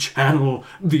Aurora to channel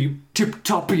the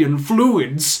Tip-Topian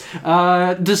fluids,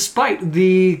 despite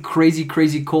the crazy,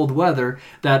 crazy cold weather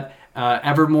that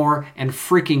Evermore and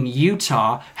freaking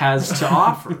Utah has to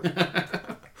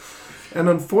offer. And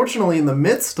unfortunately, in the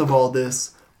midst of all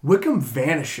this, Wickham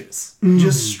vanishes.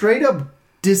 Just straight up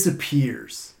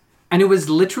disappears. And it was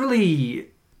literally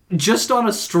just on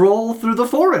a stroll through the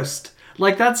forest.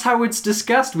 Like, that's how it's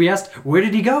discussed. We asked, where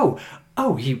did he go?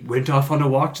 Oh, he went off on a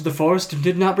walk to the forest and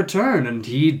did not return. And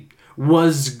he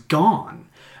was gone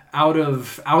out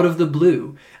of the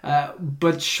blue.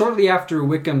 But shortly after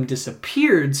Wickham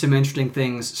disappeared, some interesting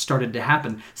things started to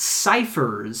happen.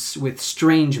 Ciphers with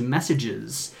strange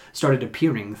messages started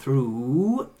appearing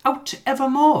throughout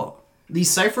Evermore.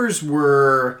 These ciphers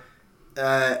were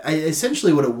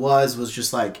essentially what it was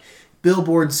just like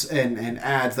billboards and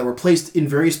ads that were placed in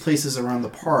various places around the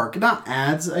park. Not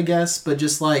ads, I guess, but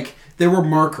just like they were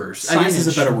markers. Signage, I guess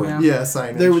is a better word. Yeah,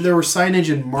 signage. There were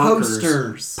signage and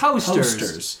markers.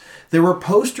 Posters. There were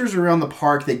posters around the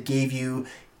park that gave you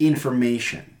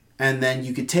information. And then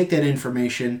you could take that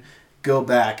information, go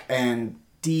back, and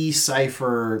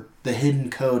decipher the hidden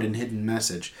code and hidden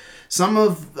message.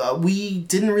 We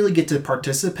didn't really get to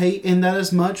participate in that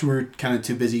as much. We were kind of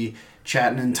too busy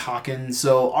chatting and talking,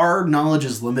 so our knowledge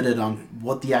is limited on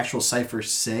what the actual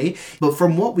ciphers say. But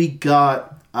from what we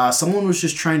got, someone was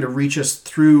just trying to reach us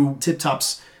through Tip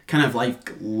Top's kind of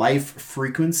like life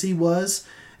frequency was,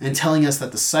 and telling us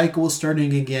that the cycle was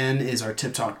starting again. Is our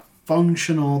Tip Top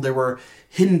functional? There were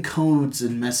hidden codes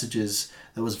and messages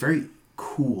that was very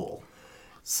cool.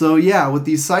 So yeah, with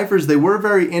these ciphers, they were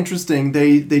very interesting.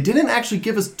 They didn't actually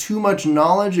give us too much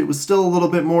knowledge. It was still a little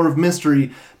bit more of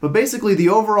mystery. But basically, the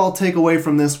overall takeaway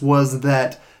from this was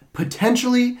that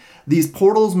potentially these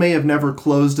portals may have never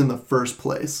closed in the first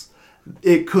place.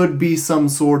 It could be some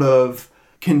sort of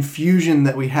confusion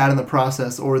that we had in the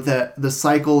process, or that the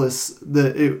cycle is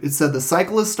it said the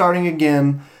cycle is starting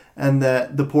again, and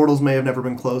that the portals may have never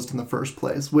been closed in the first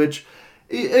place, which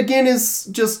again is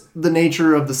just the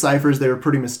nature of the ciphers. They were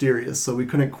pretty mysterious, so we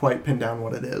couldn't quite pin down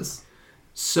what it is.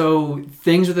 So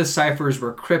things with the ciphers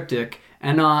were cryptic.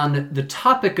 And on the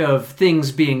topic of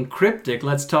things being cryptic,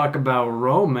 let's talk about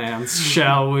romance,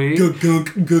 shall we?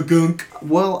 Gunk.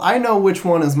 Well, I know which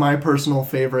one is my personal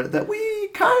favorite that we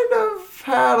kind of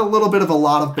had a little bit of a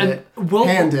lot of bit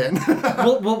hand in.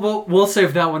 We'll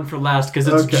save that one for last because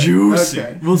it's Okay, juicy.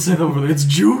 okay. We'll say that one. It's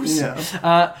juicy.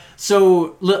 Yeah.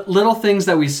 So little things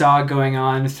that we saw going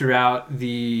on throughout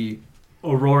the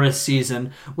Aurora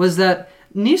season was that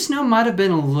Nisno might have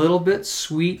been a little bit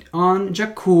sweet on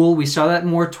Jakul. We saw that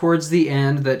more towards the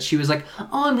end, that she was like,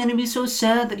 oh, I'm going to be so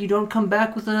sad that you don't come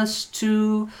back with us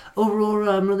to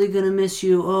Aurora. I'm really going to miss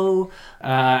you. Oh.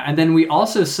 And then we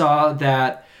also saw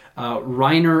that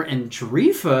Reiner and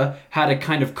Drifa had a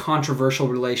kind of controversial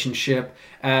relationship,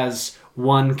 as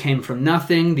one came from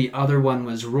nothing, the other one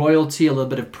was royalty, a little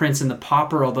bit of Prince and the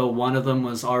Pauper, although one of them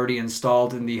was already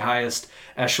installed in the highest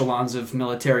echelons of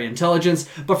military intelligence.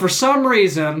 But for some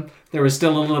reason, there was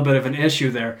still a little bit of an issue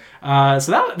there.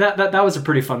 So that was a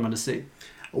pretty fun one to see.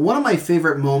 One of my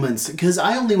favorite moments, because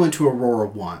I only went to Aurora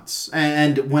once,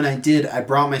 and when I did, I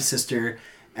brought my sister,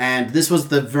 and this was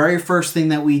the very first thing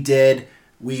that we did.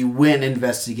 We went and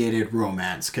investigated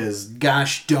romance, because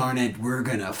gosh darn it, we're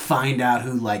going to find out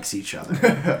who likes each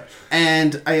other.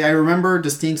 And I remember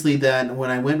distinctly that when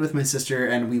I went with my sister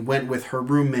and we went with her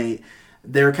roommate,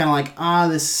 they were kind of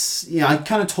like, this, I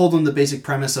kind of told them the basic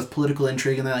premise of political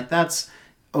intrigue, and they're like, that's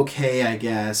okay, I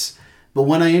guess. But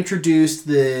when I introduced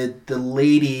the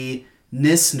lady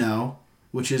Nisno,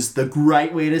 which is the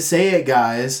right way to say it,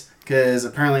 guys, because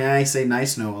apparently I say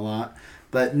Nice-No a lot,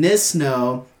 but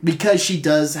Nisno, because she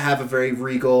does have a very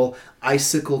regal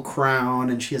icicle crown,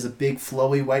 and she has a big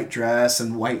flowy white dress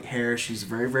and white hair, she's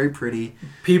very, very pretty.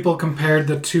 People compared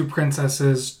the two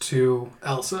princesses to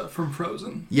Elsa from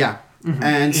Frozen. Yeah. Mm-hmm.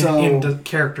 And so... In the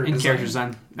character design. In character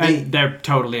design. And they're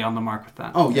totally on the mark with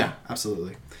that. Oh, yeah,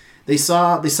 absolutely. They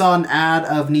saw an ad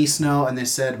of Nisno, and they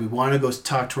said, we want to go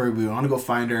talk to her, we want to go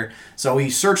find her. So we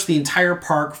searched the entire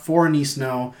park for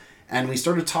Nisno, and we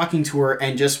started talking to her,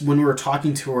 and just when we were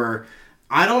talking to her,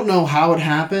 I don't know how it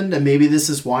happened, and maybe this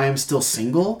is why I'm still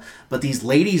single, but these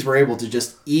ladies were able to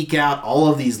just eke out all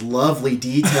of these lovely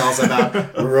details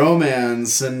about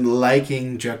romance and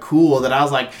liking Jakul that I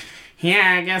was like,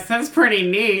 yeah, I guess that's pretty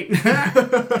neat.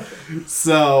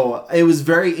 So it was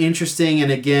very interesting,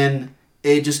 and again,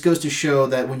 it just goes to show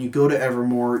that when you go to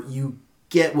Evermore, you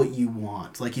get what you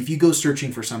want. Like, if you go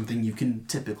searching for something, you can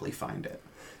typically find it.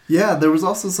 Yeah, there was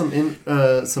also some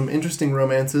interesting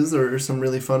romances, or some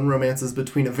really fun romances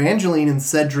between Evangeline and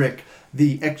Cedric,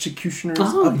 the Executioner's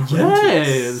Apprentice.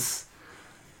 Yes!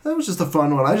 That was just a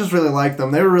fun one. I just really liked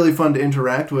them. They were really fun to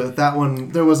interact with. That one,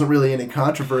 there wasn't really any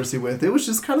controversy with. It was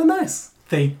just kind of nice.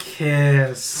 They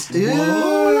kissed.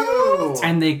 Ew.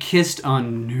 And they kissed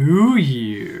on New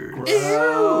Year's.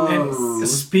 And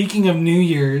speaking of New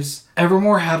Year's,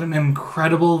 Evermore had an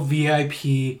incredible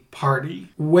VIP party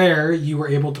where you were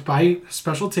able to buy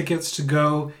special tickets to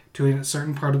go to a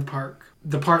certain part of the park.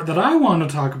 The part that I want to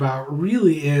talk about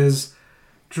really is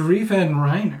Drifa and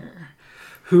Reiner,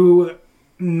 who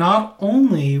not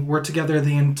only were together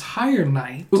the entire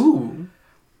night,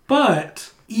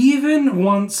 but even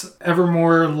once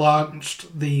Evermore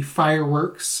launched the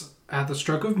fireworks at the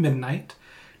stroke of midnight,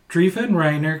 Drifa and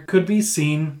Reiner could be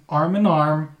seen arm in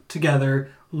arm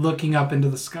together looking up into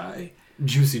the sky.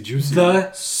 Juicy, juicy.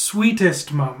 The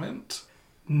sweetest moment.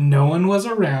 No one was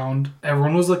around.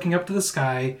 Everyone was looking up to the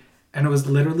sky, and it was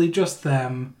literally just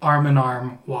them, arm in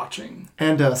arm, watching.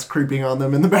 And us creeping on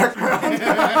them in the background.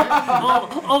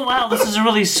 Oh wow, this is a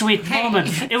really sweet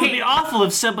moment. It would be awful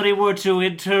if somebody were to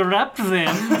interrupt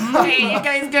them. Hey, you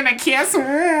guys gonna kiss?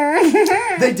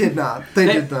 They did not. They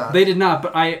did not. They did not,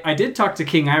 but I did talk to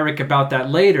King Eirik about that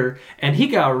later, and he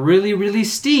got really, really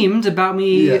steamed about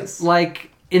me,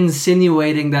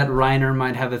 insinuating that Reiner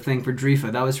might have a thing for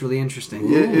Drifa. That was really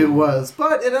interesting. It was.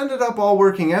 But it ended up all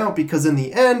working out because in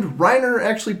the end, Reiner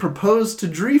actually proposed to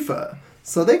Drifa.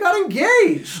 So they got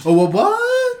engaged. Oh,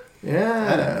 what?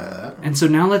 Yeah. And so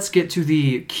now let's get to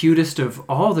the cutest of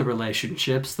all the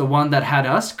relationships, the one that had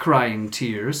us crying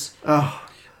tears. Oh.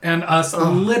 And us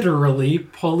literally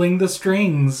pulling the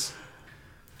strings.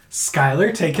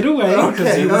 Skylar, take it away.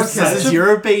 Okay, This is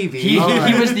your baby. He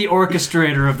right. was the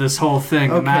orchestrator of this whole thing,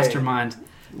 the Okay. mastermind.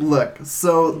 Look,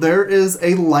 so there is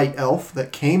a light elf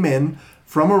that came in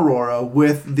from Aurora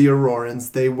with the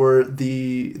Aurorans. They were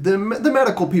the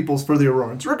medical peoples for the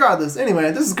Aurorans. Regardless,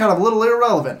 anyway, this is kind of a little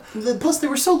irrelevant. Plus, they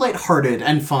were so lighthearted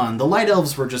and fun. The Light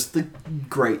Elves were just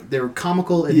great. They were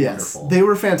comical and wonderful. They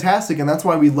were fantastic, and that's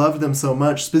why we loved them so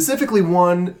much. Specifically,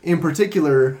 one in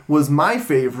particular was my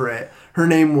favorite. Her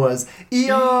name was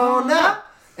Iona,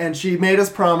 and she made us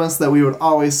promise that we would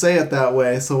always say it that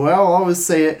way. So I'll always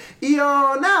say it,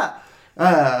 Iona.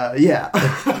 Yeah.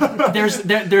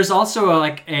 There's also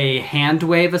a hand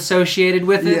wave associated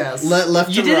with it. Yes.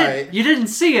 Left to right. You didn't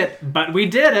see it, but we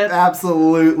did it.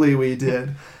 Absolutely, we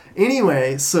did.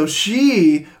 Anyway, so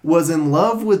she was in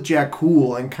love with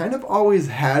Jakul and kind of always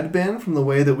had been from the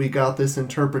way that we got this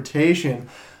interpretation.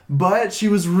 But she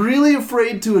was really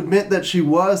afraid to admit that she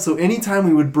was, so anytime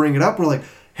we would bring it up, we're like,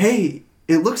 hey,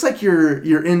 it looks like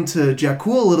you're into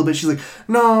Jakul a little bit. She's like,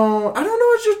 no, I don't know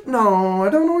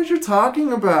what you're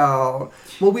talking about.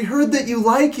 Well, we heard that you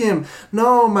like him.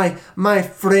 No, my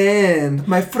friend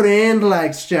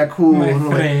likes Jakul. My And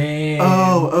we're friend. like,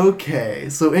 oh, okay.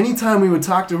 So anytime we would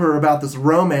talk to her about this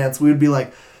romance, we would be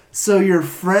like, so your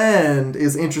friend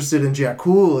is interested in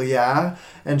Jakul, yeah?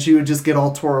 And she would just get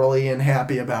all twirly and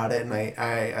happy about it, and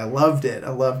I loved it. I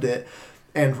loved it.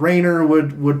 And Rainer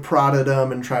would prod at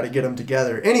them and try to get them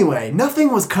together. Anyway,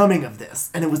 nothing was coming of this,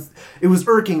 and it was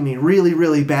irking me really,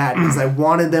 really bad because I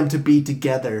wanted them to be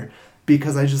together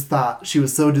because I just thought she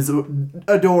was so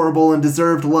adorable and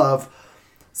deserved love.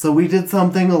 So we did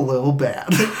something a little bad.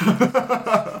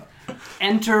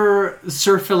 Enter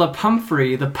Sir Philip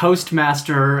Humphrey, the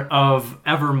postmaster of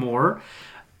Evermore.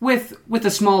 With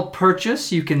a small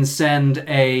purchase, you can send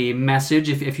a message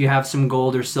if you have some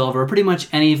gold or silver, pretty much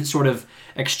any sort of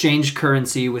exchange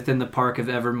currency within the Park of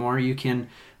Evermore. You can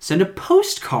send a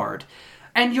postcard,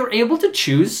 and you're able to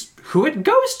choose who it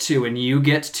goes to, and you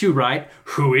get to write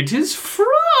who it is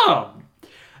from.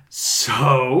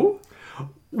 So,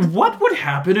 what would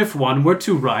happen if one were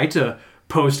to write a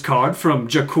postcard from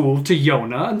Jakul to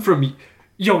Yona, and from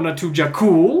Yona to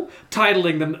Jakul,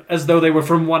 titling them as though they were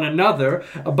from one another,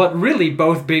 but really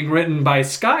both being written by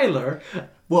Skylar?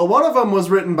 Well, one of them was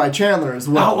written by Chandler as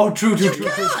well. True. What is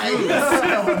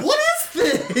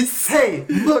this? Hey,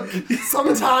 look,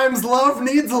 sometimes love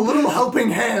needs a little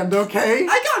helping hand, okay?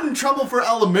 I got in trouble for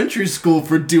elementary school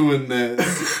for doing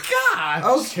this.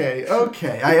 Gosh.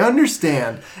 Okay, I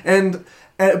understand.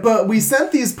 But we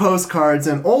sent these postcards,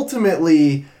 and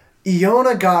ultimately,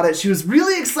 Iona got it. She was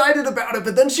really excited about it,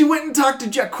 but then she went and talked to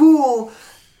Jakul,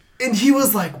 and he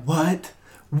was like, What?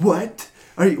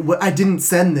 I didn't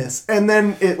send this. And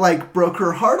then it broke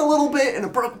her heart a little bit, and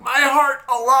it broke my heart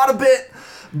a lot of bit.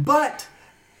 But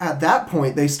at that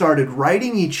point, they started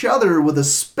writing each other with a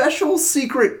special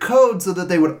secret code so that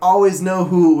they would always know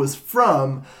who it was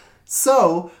from.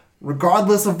 So,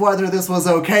 regardless of whether this was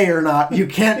okay or not, you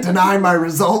can't deny my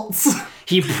results.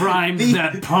 He primed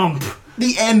that pump.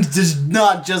 The end does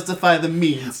not justify the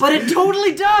means. But it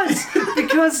totally does,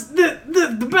 because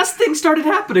the best thing started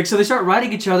happening. So they start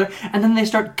writing each other, and then they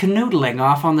start canoodling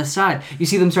off on the side. You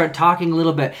see them start talking a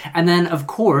little bit. And then, of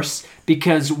course,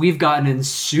 because we've gotten in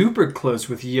super close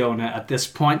with Yona at this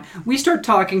point, we start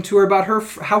talking to her about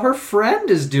how her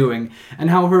friend is doing, and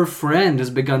how her friend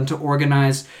has begun to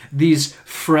organize these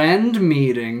friend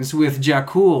meetings with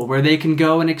Jakul, where they can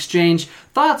go and exchange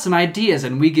thoughts and ideas,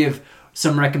 and we give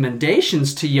some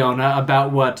recommendations to Yona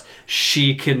about what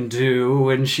she can do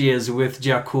when she is with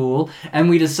Jakul. And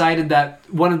we decided that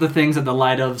one of the things that the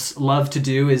Light Elves love to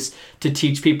do is to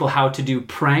teach people how to do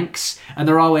pranks. And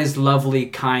they're always lovely,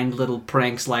 kind little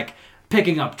pranks, like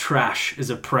picking up trash is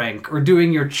a prank, or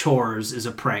doing your chores is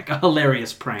a prank, a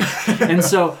hilarious prank. And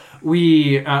so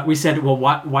we said, well,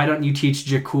 why don't you teach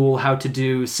Jakul how to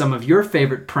do some of your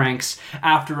favorite pranks?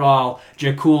 After all,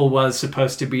 Jakul was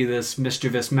supposed to be this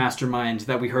mischievous mastermind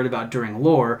that we heard about during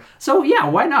lore. So yeah,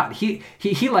 why not?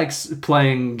 He likes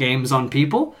playing games on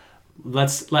people.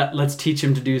 Let's teach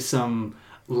him to do some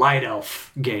Light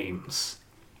Elf games.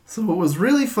 So it was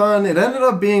really fun. It ended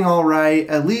up being all right,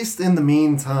 at least in the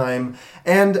meantime.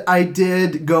 And I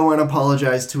did go and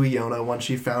apologize to Iona when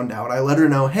she found out. I let her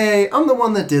know, hey, I'm the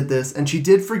one that did this. And she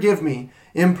did forgive me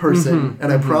in person.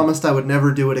 And I promised I would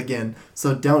never do it again.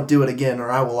 So don't do it again,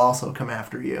 or I will also come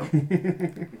after you.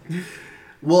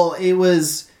 Well, it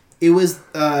was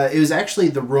actually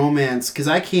the romance, because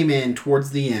I came in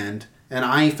towards the end, and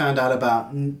I found out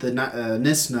about the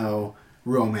Nisno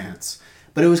romance.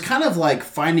 But it was kind of like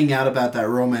finding out about that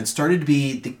romance started to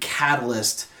be the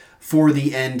catalyst for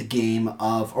the end game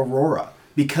of Aurora.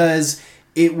 Because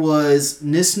it was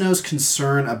Nisno's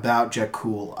concern about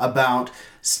Jakul, about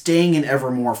staying in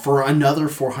Evermore for another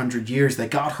 400 years,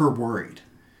 that got her worried.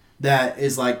 that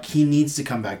is like, he needs to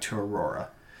come back to Aurora.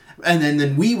 And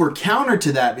then we were counter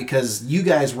to that because you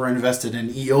guys were invested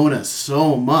in Iona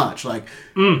so much. Like,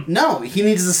 no, he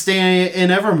needs to stay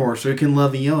in Evermore so he can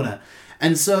love Iona.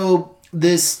 And so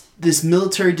this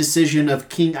military decision of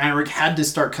King Eirik had to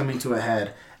start coming to a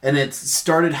head. And it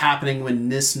started happening when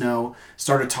Nisno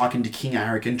started talking to King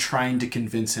Eirik and trying to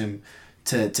convince him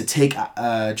to take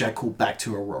Jakul back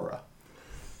to Aurora.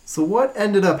 So what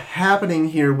ended up happening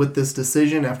here with this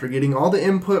decision after getting all the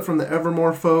input from the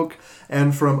Evermore folk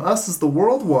and from us as the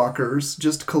World Walkers,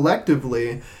 just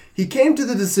collectively, he came to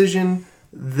the decision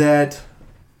that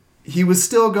he was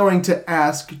still going to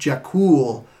ask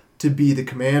Jakul to be the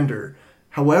commander.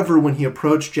 However, when he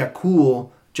approached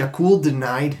Jakul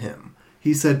denied him.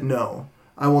 He said, "No,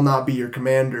 I will not be your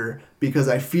commander because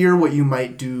I fear what you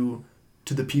might do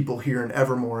to the people here in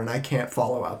Evermore and I can't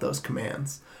follow out those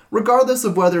commands." Regardless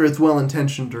of whether it's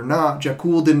well-intentioned or not,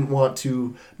 Jakul didn't want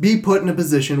to be put in a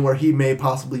position where he may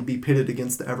possibly be pitted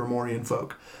against the Evermorean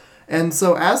folk. And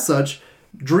so, as such,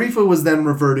 Drifa was then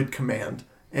reverted command.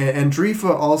 And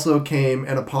Drifa also came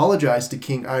and apologized to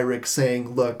King Eirik,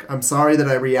 saying, "Look, I'm sorry that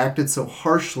I reacted so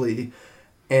harshly,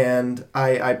 and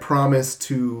I promise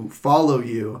to follow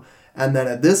you." And then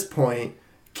at this point,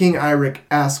 King Eirik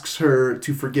asks her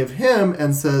to forgive him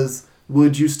and says,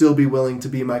 "Would you still be willing to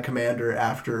be my commander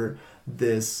after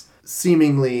this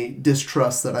seemingly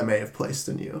distrust that I may have placed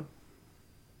in you?"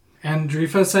 And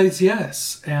Drifa says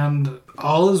yes, and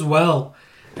all is well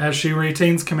as she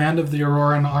retains command of the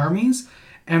Auroran armies.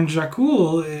 And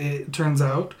Jakul, it turns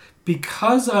out,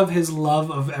 because of his love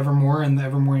of Evermore and the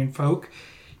Evermorean folk,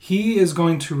 he is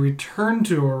going to return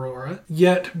to Aurora,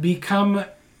 yet become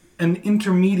an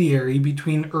intermediary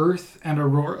between Earth and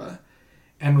Aurora,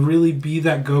 and really be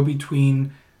that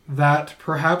go-between that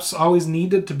perhaps always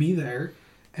needed to be there,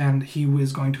 and he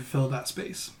was going to fill that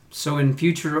space. So in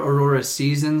future Aurora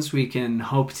seasons, we can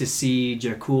hope to see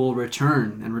Jakul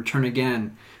return and return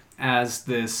again as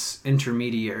this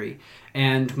intermediary.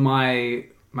 And my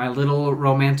little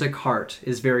romantic heart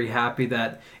is very happy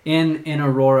that in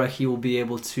Aurora he will be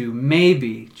able to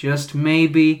maybe, just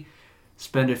maybe,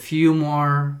 spend a few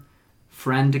more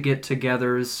friend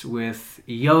get-togethers with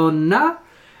Iona,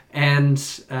 and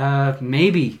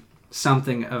maybe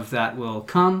something of that will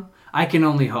come. I can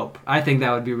only hope. I think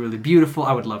that would be really beautiful.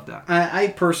 I would love that. I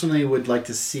personally would like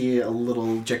to see a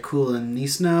little Jakul and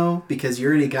Nisno, because you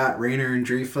already got Raynor and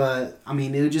Drifa. I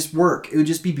mean, it would just work. It would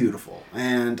just be beautiful.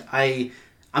 And I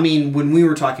mean, when we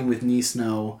were talking with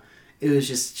Nisno, it was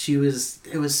just,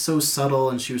 it was so subtle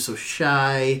and she was so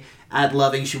shy at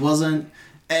loving. She wasn't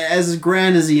as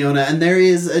grand as Iona, and there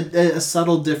is a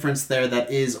subtle difference there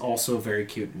that is also very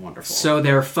cute and wonderful. So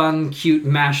their fun, cute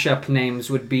mashup names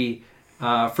would be,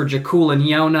 for Jakul and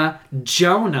Iona,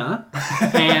 Jonah,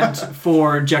 and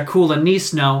for Jakul and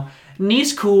Nisno,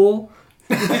 Niskool.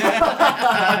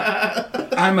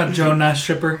 I'm a Jonah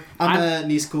shipper. I'm a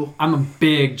Niskool. I'm a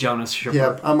big Jonas shipper.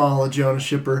 Yep, I'm all a Jonah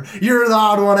shipper. You're the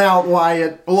odd one out,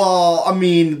 Wyatt. Well, I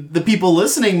mean, the people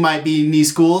listening might be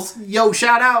Niskools. Yo,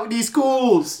 shout out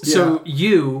Niskools! So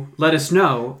you, let us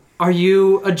know, are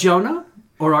you a Jonah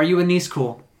or are you a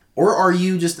Niskool? Or are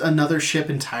you just another ship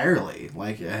entirely?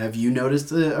 Like, have you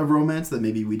noticed a romance that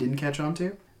maybe we didn't catch on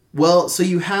to? Well, so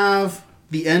you have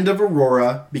the end of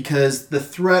Aurora, because the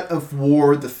threat of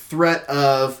war, the threat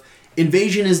of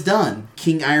invasion is done.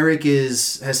 King Eirik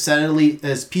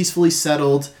has peacefully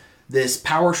settled this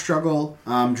power struggle.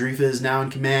 Drifa is now in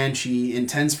command. She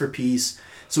intends for peace.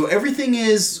 So everything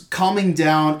is calming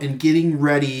down and getting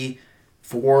ready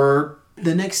for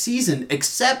the next season,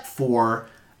 except for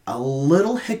a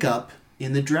little hiccup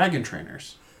in the Dragon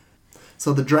Trainers.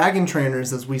 So the Dragon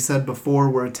Trainers, as we said before,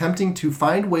 were attempting to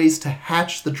find ways to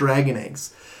hatch the dragon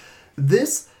eggs.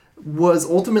 This was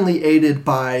ultimately aided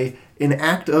by an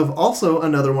act of also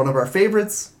another one of our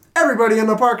favorites. Everybody in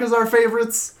the park is our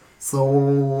favorites.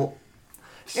 So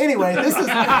anyway, this is...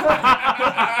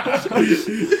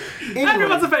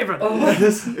 Everyone's a favorite.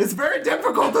 It's very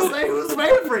difficult to say who's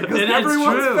favorite, because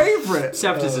everyone's favorite.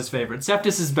 Septis is favorite.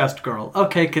 Septis is best girl.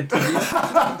 Okay, continue.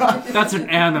 That's an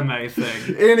anime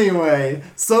thing. Anyway,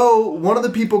 so one of the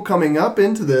people coming up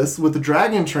into this with the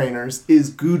Dragon Trainers is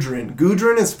Gudrun.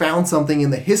 Gudrun has found something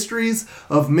in the histories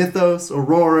of Mythos,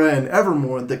 Aurora, and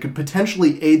Evermore that could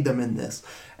potentially aid them in this.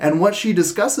 And what she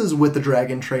discusses with the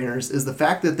Dragon Trainers is the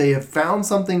fact that they have found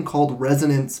something called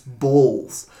resonance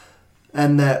bowls,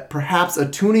 and that perhaps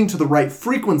attuning to the right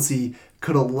frequency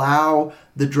could allow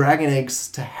the dragon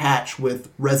eggs to hatch with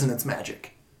resonance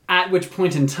magic. At which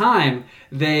point in time,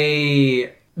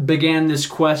 they began this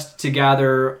quest to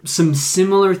gather some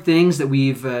similar things that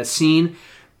we've seen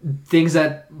things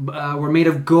that were made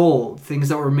of gold, things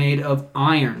that were made of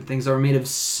iron, things that were made of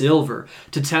silver,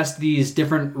 to test these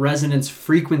different resonance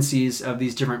frequencies of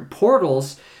these different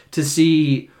portals to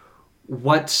see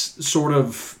what sort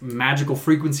of magical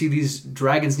frequency these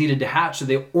dragons needed to hatch. So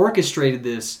they orchestrated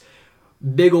this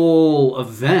big ol'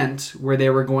 event where they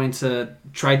were going to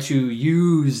try to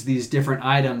use these different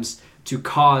items to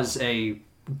cause a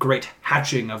great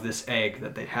hatching of this egg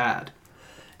that they had.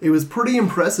 It was pretty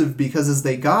impressive because as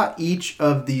they got each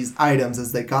of these items,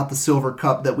 as they got the silver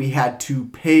cup that we had to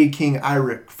pay King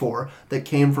Eirik for, that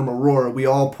came from Aurora, we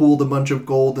all pooled a bunch of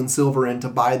gold and silver in to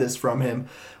buy this from him.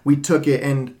 We took it,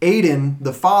 and Aiden,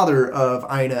 the father of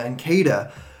Aina and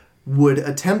Kata, would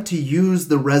attempt to use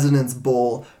the resonance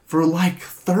bowl for like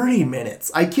 30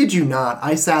 minutes. I kid you not.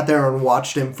 I sat there and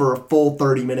watched him for a full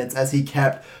 30 minutes as he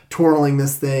kept twirling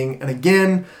this thing. And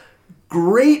again,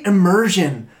 great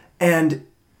immersion and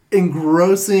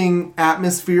engrossing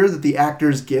atmosphere that the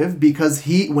actors give, because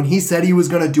when he said he was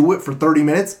going to do it for 30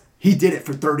 minutes, he did it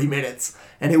for 30 minutes.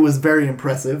 And it was very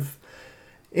impressive.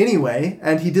 Anyway,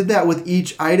 and he did that with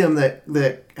each item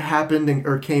that happened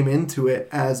or came into it,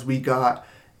 as we got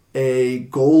a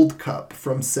gold cup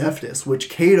from Cephas, which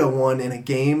Kata won in a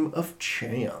game of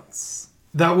chance.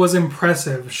 That was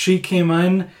impressive. She came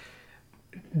in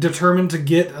determined to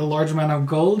get a large amount of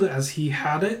gold as he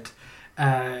had it.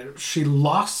 She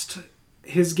lost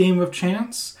his game of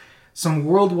chance. Some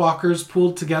World Walkers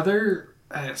pulled together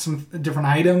some different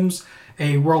items.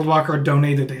 A World Walker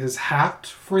donated his hat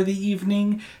for the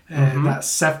evening that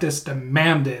Cephas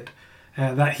demanded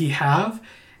that he have.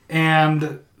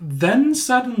 And then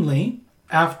suddenly,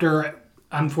 after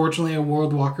unfortunately a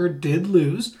World Walker did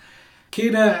lose,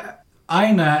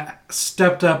 Aina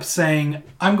stepped up saying,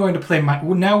 I'm going to play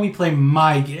now we play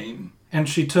my game. And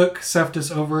she took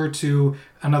Cephas over to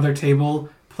another table,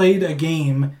 played a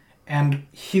game, and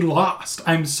he lost.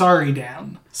 I'm sorry,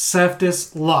 Dan.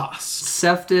 Cephas lost.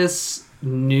 Cephas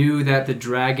knew that the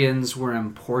dragons were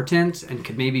important and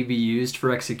could maybe be used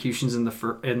for executions in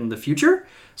the future.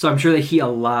 So I'm sure that he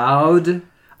allowed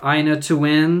Aina to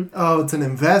win. Oh, it's an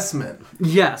investment.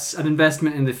 Yes, an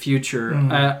investment in the future.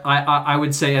 I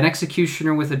would say an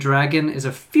executioner with a dragon is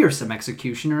a fearsome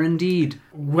executioner indeed.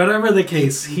 Whatever the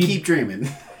case, he Keep dreaming.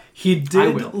 He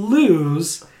did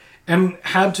lose and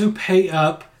had to pay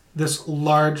up this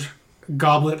large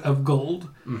goblet of gold,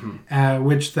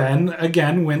 which then,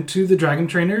 again, went to the dragon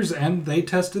trainers and they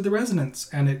tested the resonance.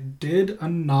 And it did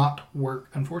not work,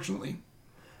 unfortunately.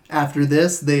 After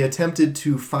this, they attempted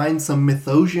to find some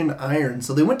Mythosian iron,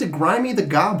 so they went to Grimy the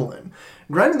Goblin.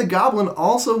 Grimy the Goblin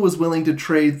also was willing to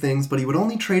trade things, but he would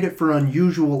only trade it for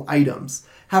unusual items.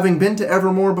 Having been to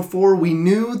Evermore before, we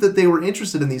knew that they were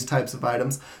interested in these types of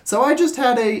items, so I just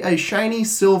had a shiny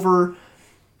silver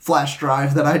flash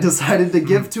drive that I decided to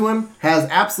give to him. Has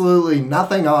absolutely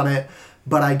nothing on it,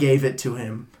 but I gave it to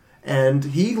him. And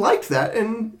he liked that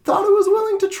and thought it was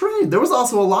willing to trade. There was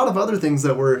also a lot of other things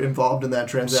that were involved in that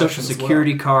transaction. Social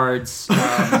security cards,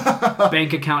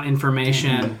 bank account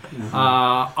information,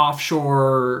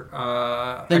 offshore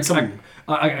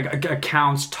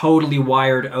accounts totally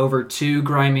wired over to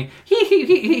Grimy.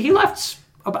 He left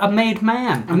a made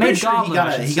man, a made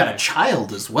goblin. He got a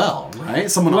child as well, right?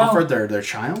 Someone offered their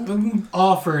child?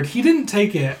 Offered. He didn't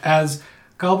take it, as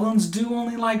goblins do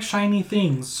only like shiny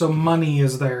things, so money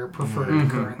is their preferred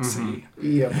currency.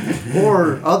 Yep.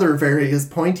 Or other various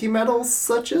pointy metals,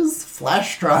 such as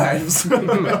flash drives.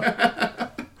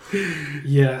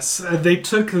 Yes, they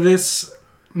took this.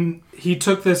 He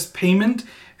took this payment,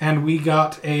 and we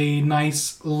got a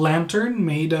nice lantern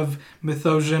made of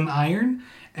Mythosian iron.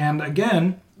 And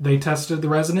again, they tested the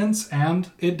resonance,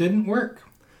 and it didn't work.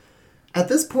 At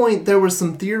this point, there was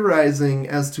some theorizing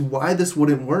as to why this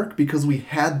wouldn't work, because we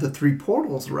had the 3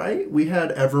 portals, right? We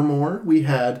had Evermore, we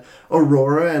had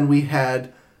Aurora, and we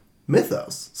had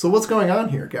Mythos. So what's going on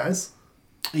here, guys?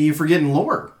 You're forgetting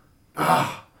lore.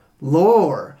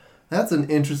 Lore. That's an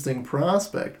interesting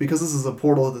prospect, because this is a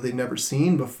portal that they've never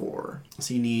seen before.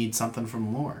 So you need something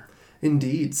from lore.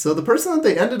 Indeed. So the person that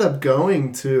they ended up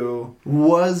going to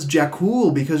was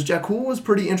Jakul, because Jakul was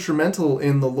pretty instrumental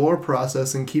in the lore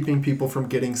process in keeping people from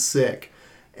getting sick.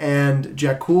 And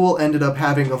Jakul ended up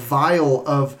having a vial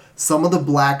of some of the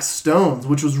black stones,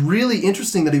 which was really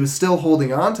interesting that he was still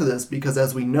holding on to this, because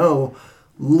as we know,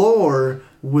 lore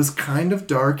was kind of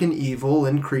dark and evil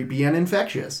and creepy and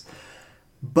infectious.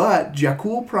 But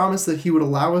Jakul promised that he would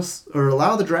allow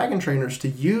the dragon trainers to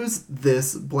use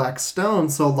this black stone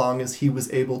so long as he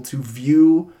was able to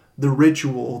view the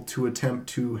ritual to attempt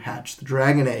to hatch the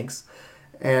dragon eggs.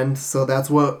 And so that's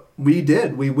what we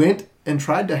did. We went and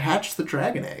tried to hatch the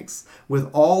dragon eggs, with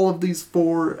all of these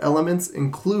 4 elements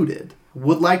included.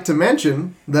 Would like to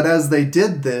mention that as they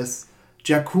did this,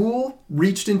 Jakul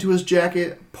reached into his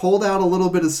jacket, pulled out a little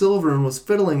bit of silver, and was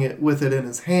fiddling with it in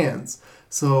his hands.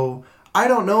 So I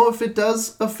don't know if it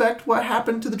does affect what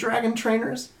happened to the dragon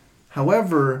trainers.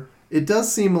 However, it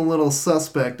does seem a little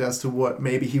suspect as to what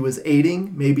maybe he was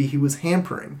aiding, maybe he was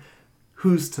hampering.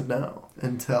 Who's to know?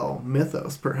 Until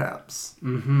Mythos, perhaps.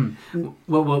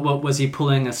 What was he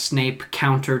pulling a Snape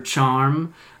counter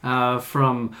charm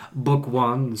from Book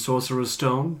 1, Sorcerer's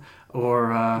Stone? Or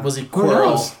Was he who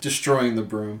Quirrell knows? destroying the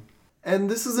broom? And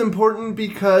this is important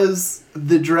because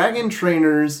the dragon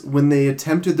trainers, when they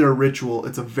attempted their ritual,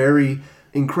 it's a very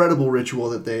incredible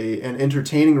ritual an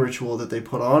entertaining ritual that they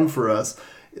put on for us.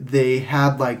 They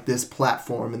had like this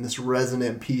platform and this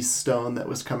resonant peace stone that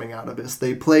was coming out of this.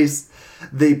 They placed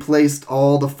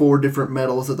all the 4 different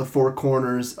metals at the 4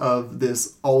 corners of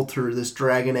this altar, this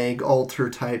dragon egg altar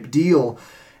type deal,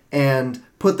 and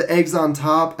put the eggs on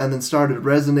top and then started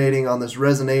resonating on this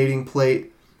resonating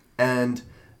plate, and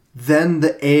then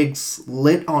the eggs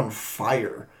lit on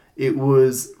fire. It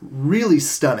was really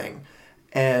stunning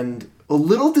and a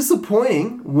little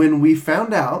disappointing when we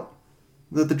found out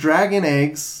that the dragon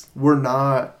eggs were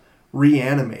not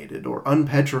reanimated or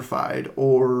unpetrified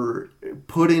or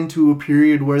put into a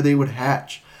period where they would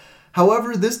hatch.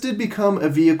 However, this did become a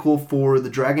vehicle for the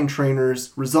dragon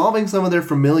trainers resolving some of their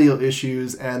familial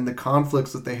issues and the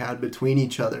conflicts that they had between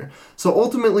each other. So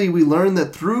ultimately, we learned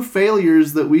that through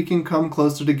failures that we can come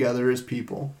closer together as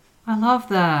people. I love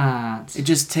that. It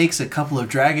just takes a couple of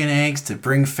dragon eggs to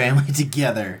bring family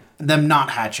together. Them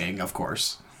not hatching, of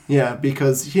course. Yeah,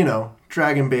 because,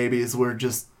 dragon babies were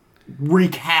just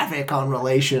wreak havoc on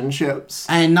relationships.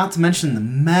 And not to mention the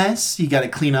mess. You got to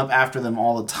clean up after them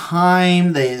all the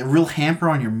time. They real hamper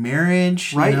on your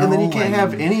marriage. Right, and then you can't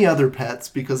have any other pets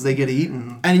because they get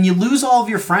eaten. And you lose all of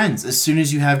your friends as soon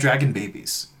as you have dragon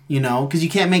babies. Because you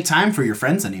can't make time for your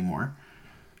friends anymore.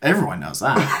 Everyone knows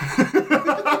that.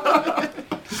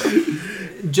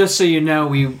 Just so you know,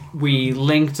 we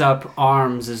linked up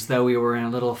arms as though we were in a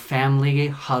little family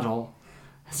huddle,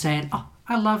 saying, "Oh,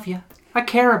 I love you. I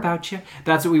care about you."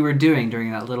 That's what we were doing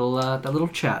during that little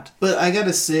chat. But I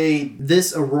gotta say,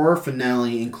 this Aurora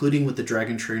finale, including with the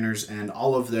dragon trainers and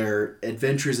all of their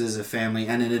adventures as a family,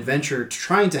 and an adventure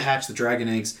trying to hatch the dragon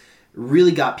eggs,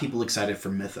 really got people excited for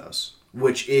Mythos,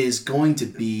 which is going to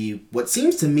be what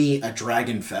seems to me a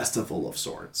dragon festival of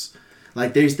sorts.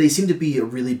 Like, they seem to be a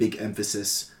really big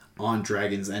emphasis on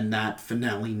dragons, and that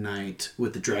finale night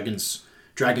with the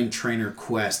dragon trainer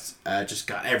quest just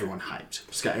got everyone hyped.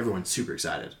 Just got everyone super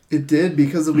excited. It did,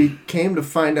 because we came to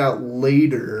find out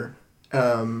later.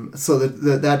 So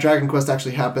that dragon quest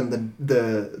actually happened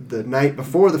the night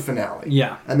before the finale.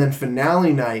 Yeah. And then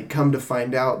finale night, come to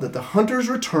find out that the hunters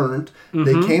returned.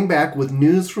 They came back with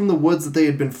news from the woods that they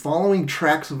had been following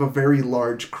tracks of a very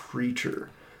large creature.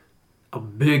 A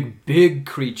big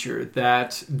creature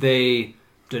that they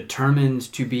determined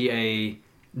to be a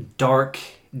dark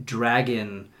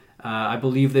dragon. I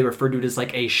believe they referred to it as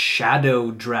like a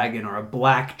shadow dragon or a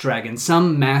black dragon.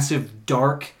 Some massive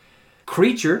dark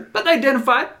creature that they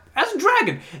identified as a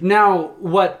dragon. Now,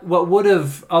 what would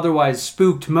have otherwise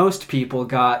spooked most people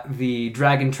got the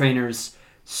dragon trainers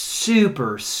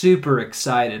super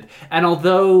excited. And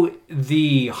although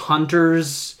the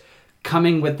hunters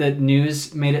coming with the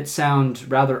news made it sound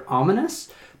rather ominous,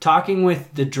 talking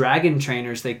with the dragon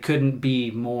trainers, they couldn't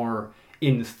be more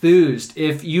enthused.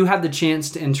 If you had the chance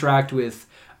to interact with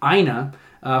Aina,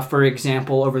 for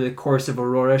example, over the course of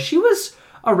Aurora, she was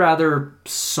a rather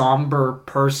somber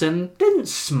person, didn't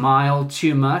smile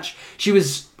too much. She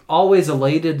was always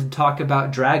elated to talk about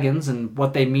dragons and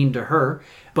what they mean to her,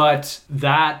 but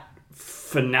that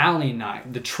finale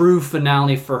night, the true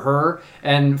finale for her,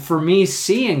 and for me,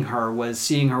 seeing her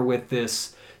with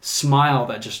this smile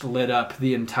that just lit up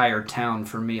the entire town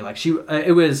for me. Like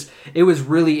it was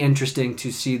really interesting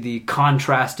to see the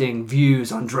contrasting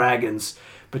views on dragons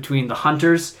between the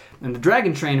hunters and the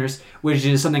dragon trainers, which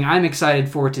is something I'm excited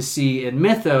for to see in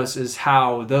Mythos, is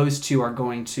how those two are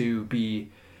going to be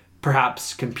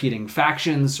perhaps competing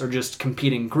factions or just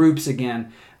competing groups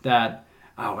again.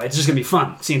 It's just going to be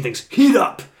fun seeing things heat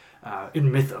up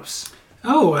in Mythos.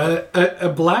 Oh, a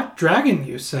black dragon,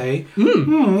 you say?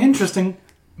 Interesting.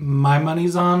 My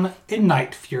money's on a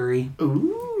Night Fury.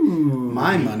 Ooh.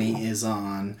 My money is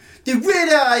on the Red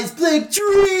Eyes Black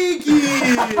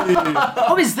Dragon!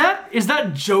 Oh, is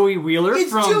that Joey Wheeler?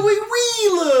 It's Joey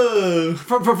Wheeler!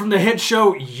 From the hit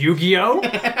show Yu-Gi-Oh?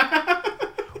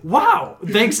 Wow!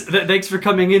 Thanks for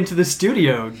coming into the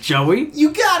studio, Joey.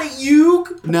 You got it,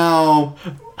 Yug! No.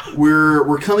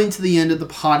 we're coming to the end of the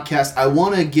podcast. I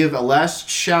want to give a last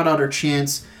shout out or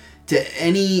chance to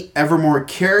any Evermore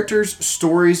characters,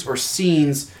 stories, or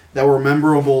scenes that were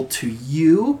memorable to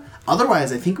you.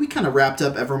 Otherwise, I think we kind of wrapped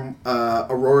up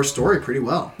Aurora's story pretty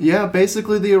well. Yeah,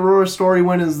 basically the Aurora story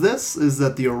went as this, is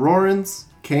that the Aurorans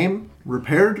came,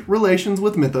 repaired relations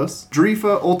with Mythos,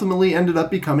 Drifa ultimately ended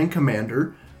up becoming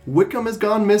commander, Wickham has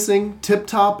gone missing, Tip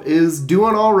Top is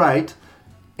doing alright,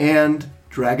 and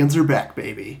dragons are back,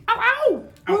 baby. Ow,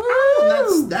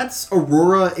 ow. That's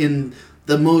Aurora in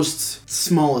the most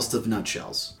smallest of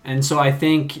nutshells. And so I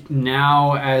think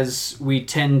now, as we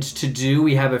tend to do,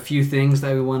 we have a few things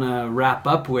that we want to wrap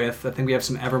up with. I think we have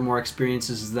some Evermore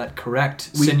experiences. Is that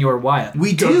correct, Senor Wyatt?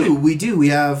 We do. We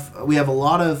have a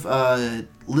lot of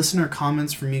listener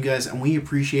comments from you guys, and we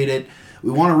appreciate it. We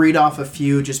want to read off a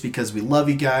few just because we love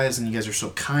you guys, and you guys are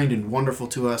so kind and wonderful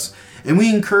to us. And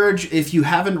we encourage, if you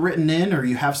haven't written in or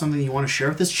you have something you want to share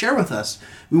with us, share with us.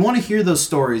 We want to hear those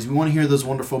stories. We want to hear those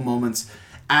wonderful moments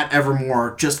at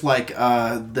Evermore, just like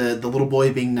the little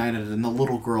boy being knighted and the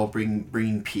little girl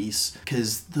bringing peace,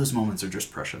 because those moments are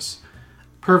just precious.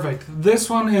 Perfect.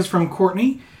 This one is from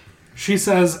Courtney. She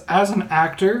says, as an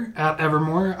actor at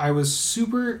Evermore, I was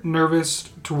super nervous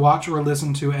to watch or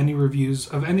listen to any reviews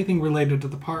of anything related to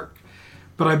the park.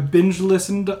 But I binge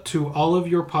listened to all of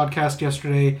your podcasts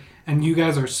yesterday, and you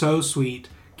guys are so sweet.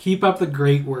 Keep up the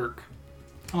great work.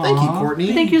 Thank you,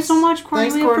 Courtney. Thank you so much, Courtney.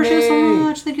 Thanks, We Courtney. appreciate it so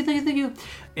much. Thank you.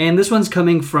 And this one's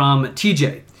coming from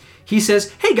TJ. He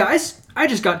says, hey guys, I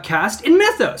just got cast in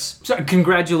Mythos. So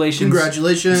congratulations.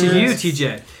 Congratulations. To you,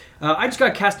 TJ. I just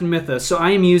got cast in Mythos, so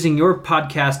I am using your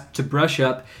podcast to brush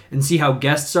up and see how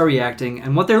guests are reacting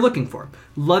and what they're looking for.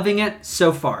 Loving it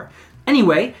so far.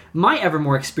 Anyway, my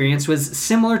Evermore experience was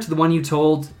similar to the one you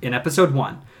told in episode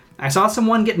 1. I saw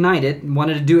someone get knighted and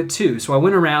wanted to do it too, so I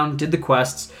went around, did the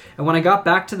quests, and when I got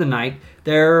back to the knight,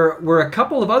 there were a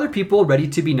couple of other people ready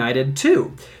to be knighted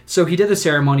too. So he did the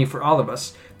ceremony for all of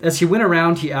us. As he went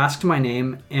around, he asked my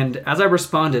name, and as I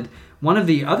responded, one of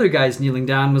the other guys kneeling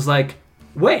down was like,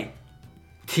 wait,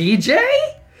 TJ?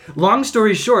 Long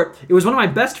story short, it was one of my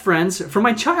best friends from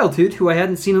my childhood who I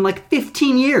hadn't seen in like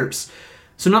 15 years.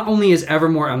 So not only is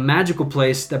Evermore a magical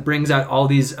place that brings out all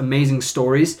these amazing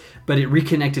stories, but it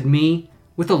reconnected me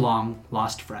with a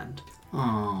long-lost friend.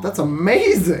 Oh, That's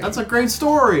amazing. that's a great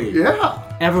story.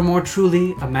 Yeah. Evermore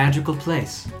truly a magical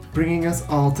place. Bringing us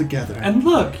all together. And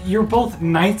look, you're both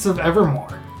Knights of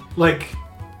Evermore. Like,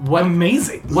 What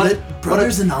amazing.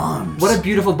 Brothers in arms. What a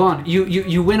beautiful bond.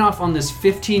 You went off on this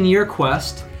 15-year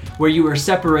quest where you were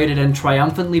separated and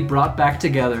triumphantly brought back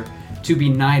together to be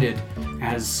knighted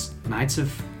as Knights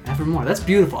of Evermore. That's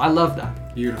beautiful. I love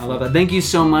that. Beautiful. I love that. Thank you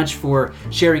so much for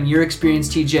sharing your experience,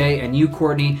 TJ, and you,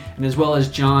 Courtney, and as well as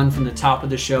John from the top of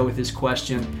the show with his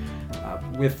question.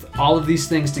 With all of these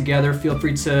things together, feel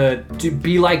free to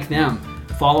be like them.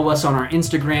 Follow us on our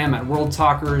Instagram at World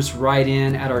Talkers, write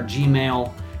in at our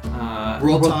Gmail.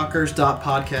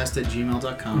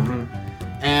 worldtalkers.podcast@gmail.com.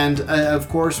 And of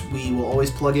course, we will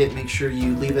always plug it. Make sure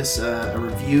you leave us a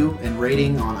review and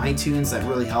rating on iTunes. That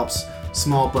really helps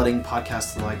small budding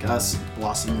podcasts like us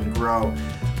blossom and grow.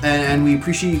 And we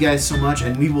appreciate you guys so much,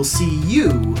 and we will see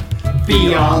you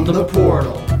Beyond the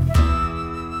portal.